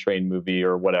Mugen Train movie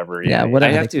or whatever. Yeah, I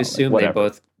whatever have they to call it. assume they Whatever.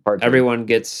 both Part 3. everyone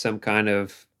gets some kind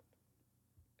of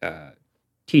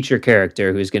teacher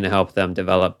character who's going to help them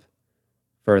develop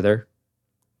further.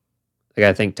 Like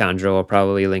I think Tanjiro will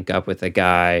probably link up with a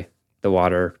guy, the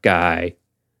water guy,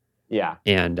 Yeah,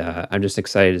 and I'm just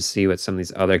excited to see what some of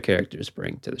these other characters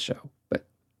bring to the show. But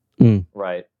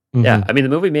right. yeah, Mhm. I mean the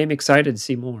movie made me excited to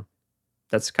see more.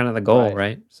 That's kind of the goal, Right.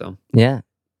 right? So Yeah.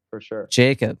 For sure.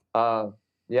 Jacob.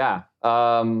 Yeah.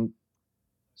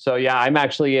 So yeah, I'm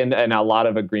actually in a lot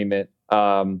of agreement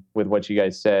with what you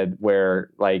guys said, where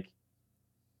like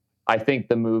I think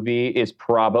the movie is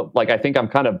probably like I think I'm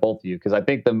kind of both of you because I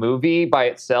think the movie by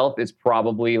itself is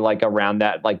probably like around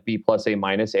that like B+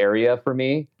 A- area for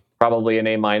me, probably an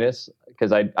A-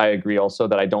 because I agree also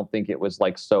that I don't think it was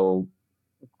like so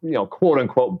quote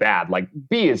unquote bad. Like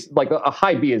B is like a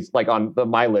high B is like on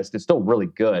my list. It's still really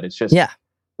good. It's just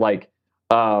like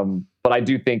but I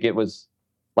do think it was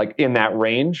like in that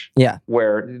range. Yeah.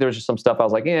 Where there's just some stuff I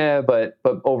was like, yeah, but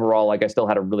overall, like I still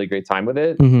had a really great time with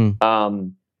it. Mm-hmm.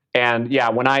 And yeah,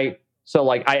 I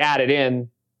added in,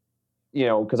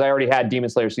 because I already had Demon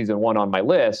Slayer season 1 on my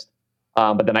list.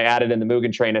 But then I added in the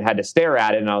Mugen Train and had to stare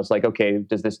at it. And I was like, okay,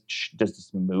 does this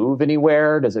move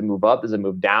anywhere? Does it move up? Does it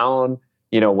move down?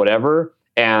 Whatever.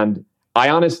 And I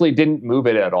honestly didn't move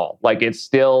it at all. Like it's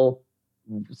still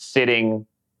sitting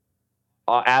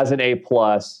as an A+.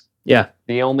 yeah,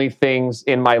 The only things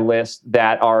in my list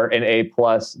that are an A+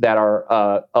 that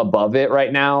are above it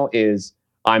right now is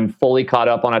I'm fully caught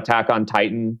up on Attack on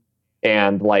Titan.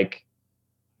 And like,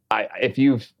 if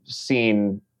you've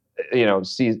seen,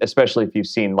 especially if you've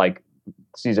seen like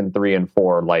season 3 and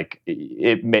 4, like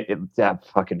that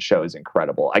fucking show is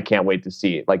incredible. I can't wait to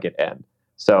see it like it end.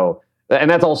 So, and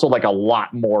that's also like a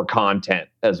lot more content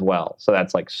as well. So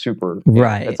that's like super,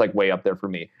 right. It's like way up there for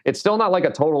me. It's still not like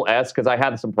a total S because I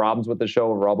had some problems with the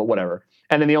show overall, but whatever.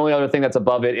 And then the only other thing that's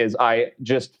above it is I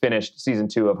just finished season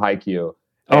 2 of Haikyuu.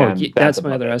 Oh, that's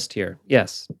my other S tier.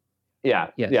 Yes. Yeah.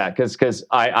 Yes. Yeah. Because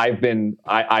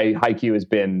Haikyuu has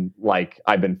been like,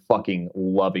 I've been fucking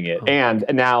loving it. Oh. And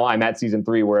now I'm at season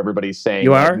 3 where everybody's saying,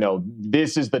 You like, are? no,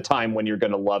 this is the time when you're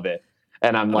going to love it.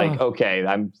 And I'm like, okay,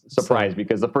 I'm surprised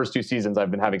because the first 2 seasons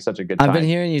I've been having such a good time. I've been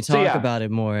hearing you talk yeah. about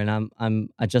it more, and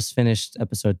I just finished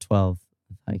episode 12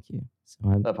 of Haikyuu. So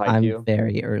I'm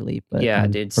very early, but yeah,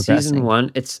 I'm dude, progressing. season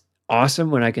 1, it's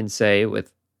awesome when I can say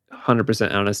with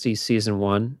 100% honesty, season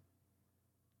 1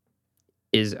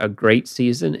 is a great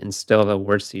season and still the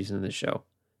worst season of the show.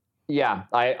 Yeah,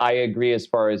 I agree as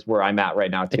far as where I'm at right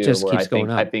now too. It just where keeps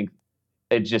going up. I think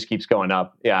it just keeps going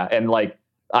up. Yeah, and like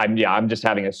I'm just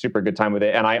having a super good time with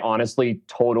it, and I honestly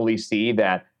totally see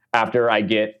that after I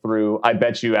get through. I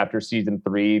bet you after season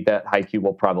 3 that Haikyuu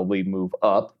will probably move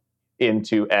up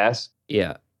into S.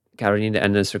 Yeah, God, we need to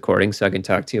end this recording so I can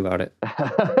talk to you about it.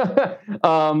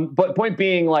 But point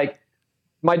being, like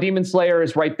my Demon Slayer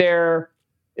is right there.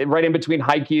 Right in between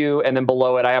Haikyuu and then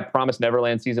below it, I have Promised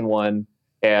Neverland season 1,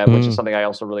 which is something I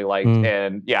also really liked.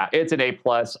 And yeah, it's an A+.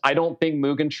 I don't think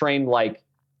Mugen Train like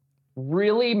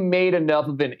really made enough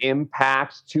of an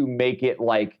impact to make it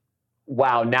like,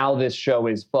 wow, now this show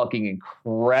is fucking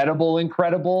incredible,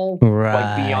 right.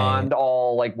 like beyond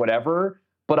all like whatever.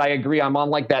 But I agree, I'm on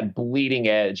like that bleeding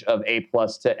edge of A+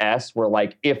 to S, where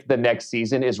like if the next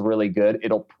season is really good,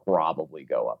 it'll probably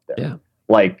go up there. Yeah,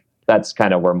 like. That's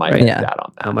kind of where my head's at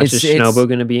on that. How much is Shinobu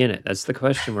going to be in it? That's the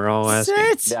question we're all asking.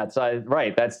 That's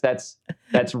right.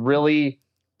 That's really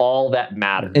all that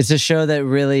matters. It's a show that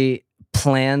really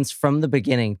plans from the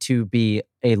beginning to be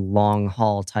a long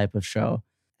haul type of show.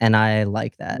 And I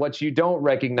like that. What you don't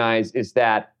recognize is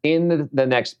that in the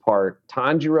next part,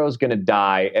 Tanjiro's going to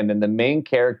die, and then the main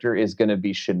character is going to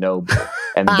be Shinobu.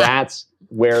 And that's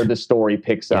where the story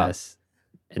picks up.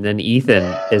 And then Ethan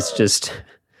is just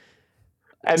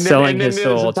selling his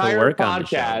soul to work on the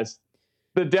show.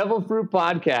 The Devil Fruit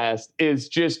podcast is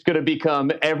just going to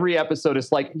become every episode.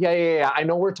 It's like, yeah. I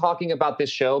know we're talking about this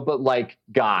show, but like,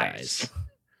 guys.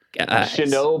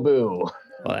 Shinobu.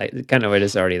 Well, kind of it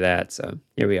is already that. So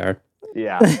here we are.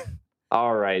 Yeah.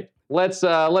 All right. Let's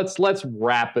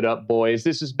wrap it up, boys.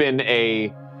 This has been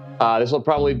this will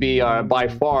probably be by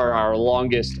far our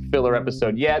longest filler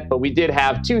episode yet, but we did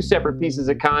have 2 separate pieces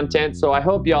of content, so I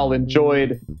hope y'all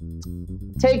enjoyed.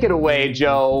 Take it away,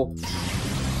 Joe.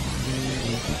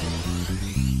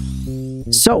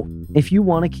 So, if you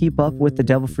want to keep up with the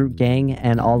Devil Fruit Gang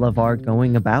and all of our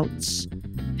going abouts,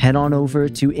 head on over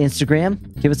to Instagram.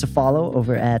 Give us a follow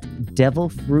over at Devil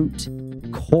Fruit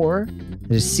Corp.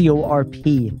 It is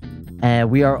CORP. And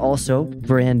we are also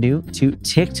brand new to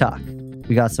TikTok.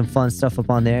 We got some fun stuff up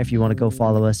on there if you want to go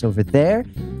follow us over there.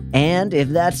 And if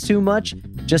that's too much,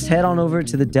 just head on over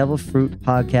to the Devil Fruit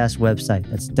Podcast website.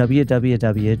 That's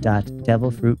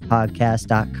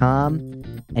www.devilfruitpodcast.com.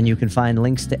 And you can find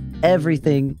links to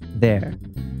everything there.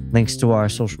 Links to our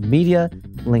social media,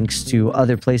 links to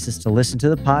other places to listen to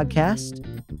the podcast.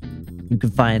 You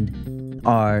can find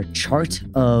our chart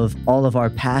of all of our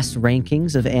past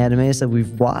rankings of animes that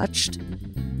we've watched.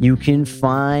 You can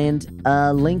find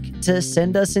a link to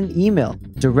send us an email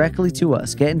directly to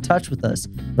us. Get in touch with us.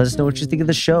 Let us know what you think of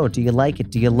the show. Do you like it?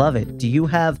 Do you love it? Do you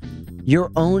have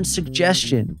your own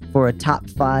suggestion for a top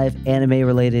 5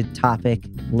 anime-related topic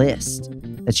list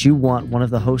that you want one of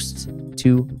the hosts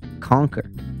to conquer?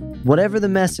 Whatever the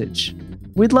message,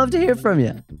 we'd love to hear from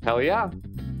you. Hell yeah.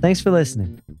 Thanks for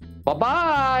listening.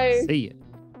 Bye-bye. See ya.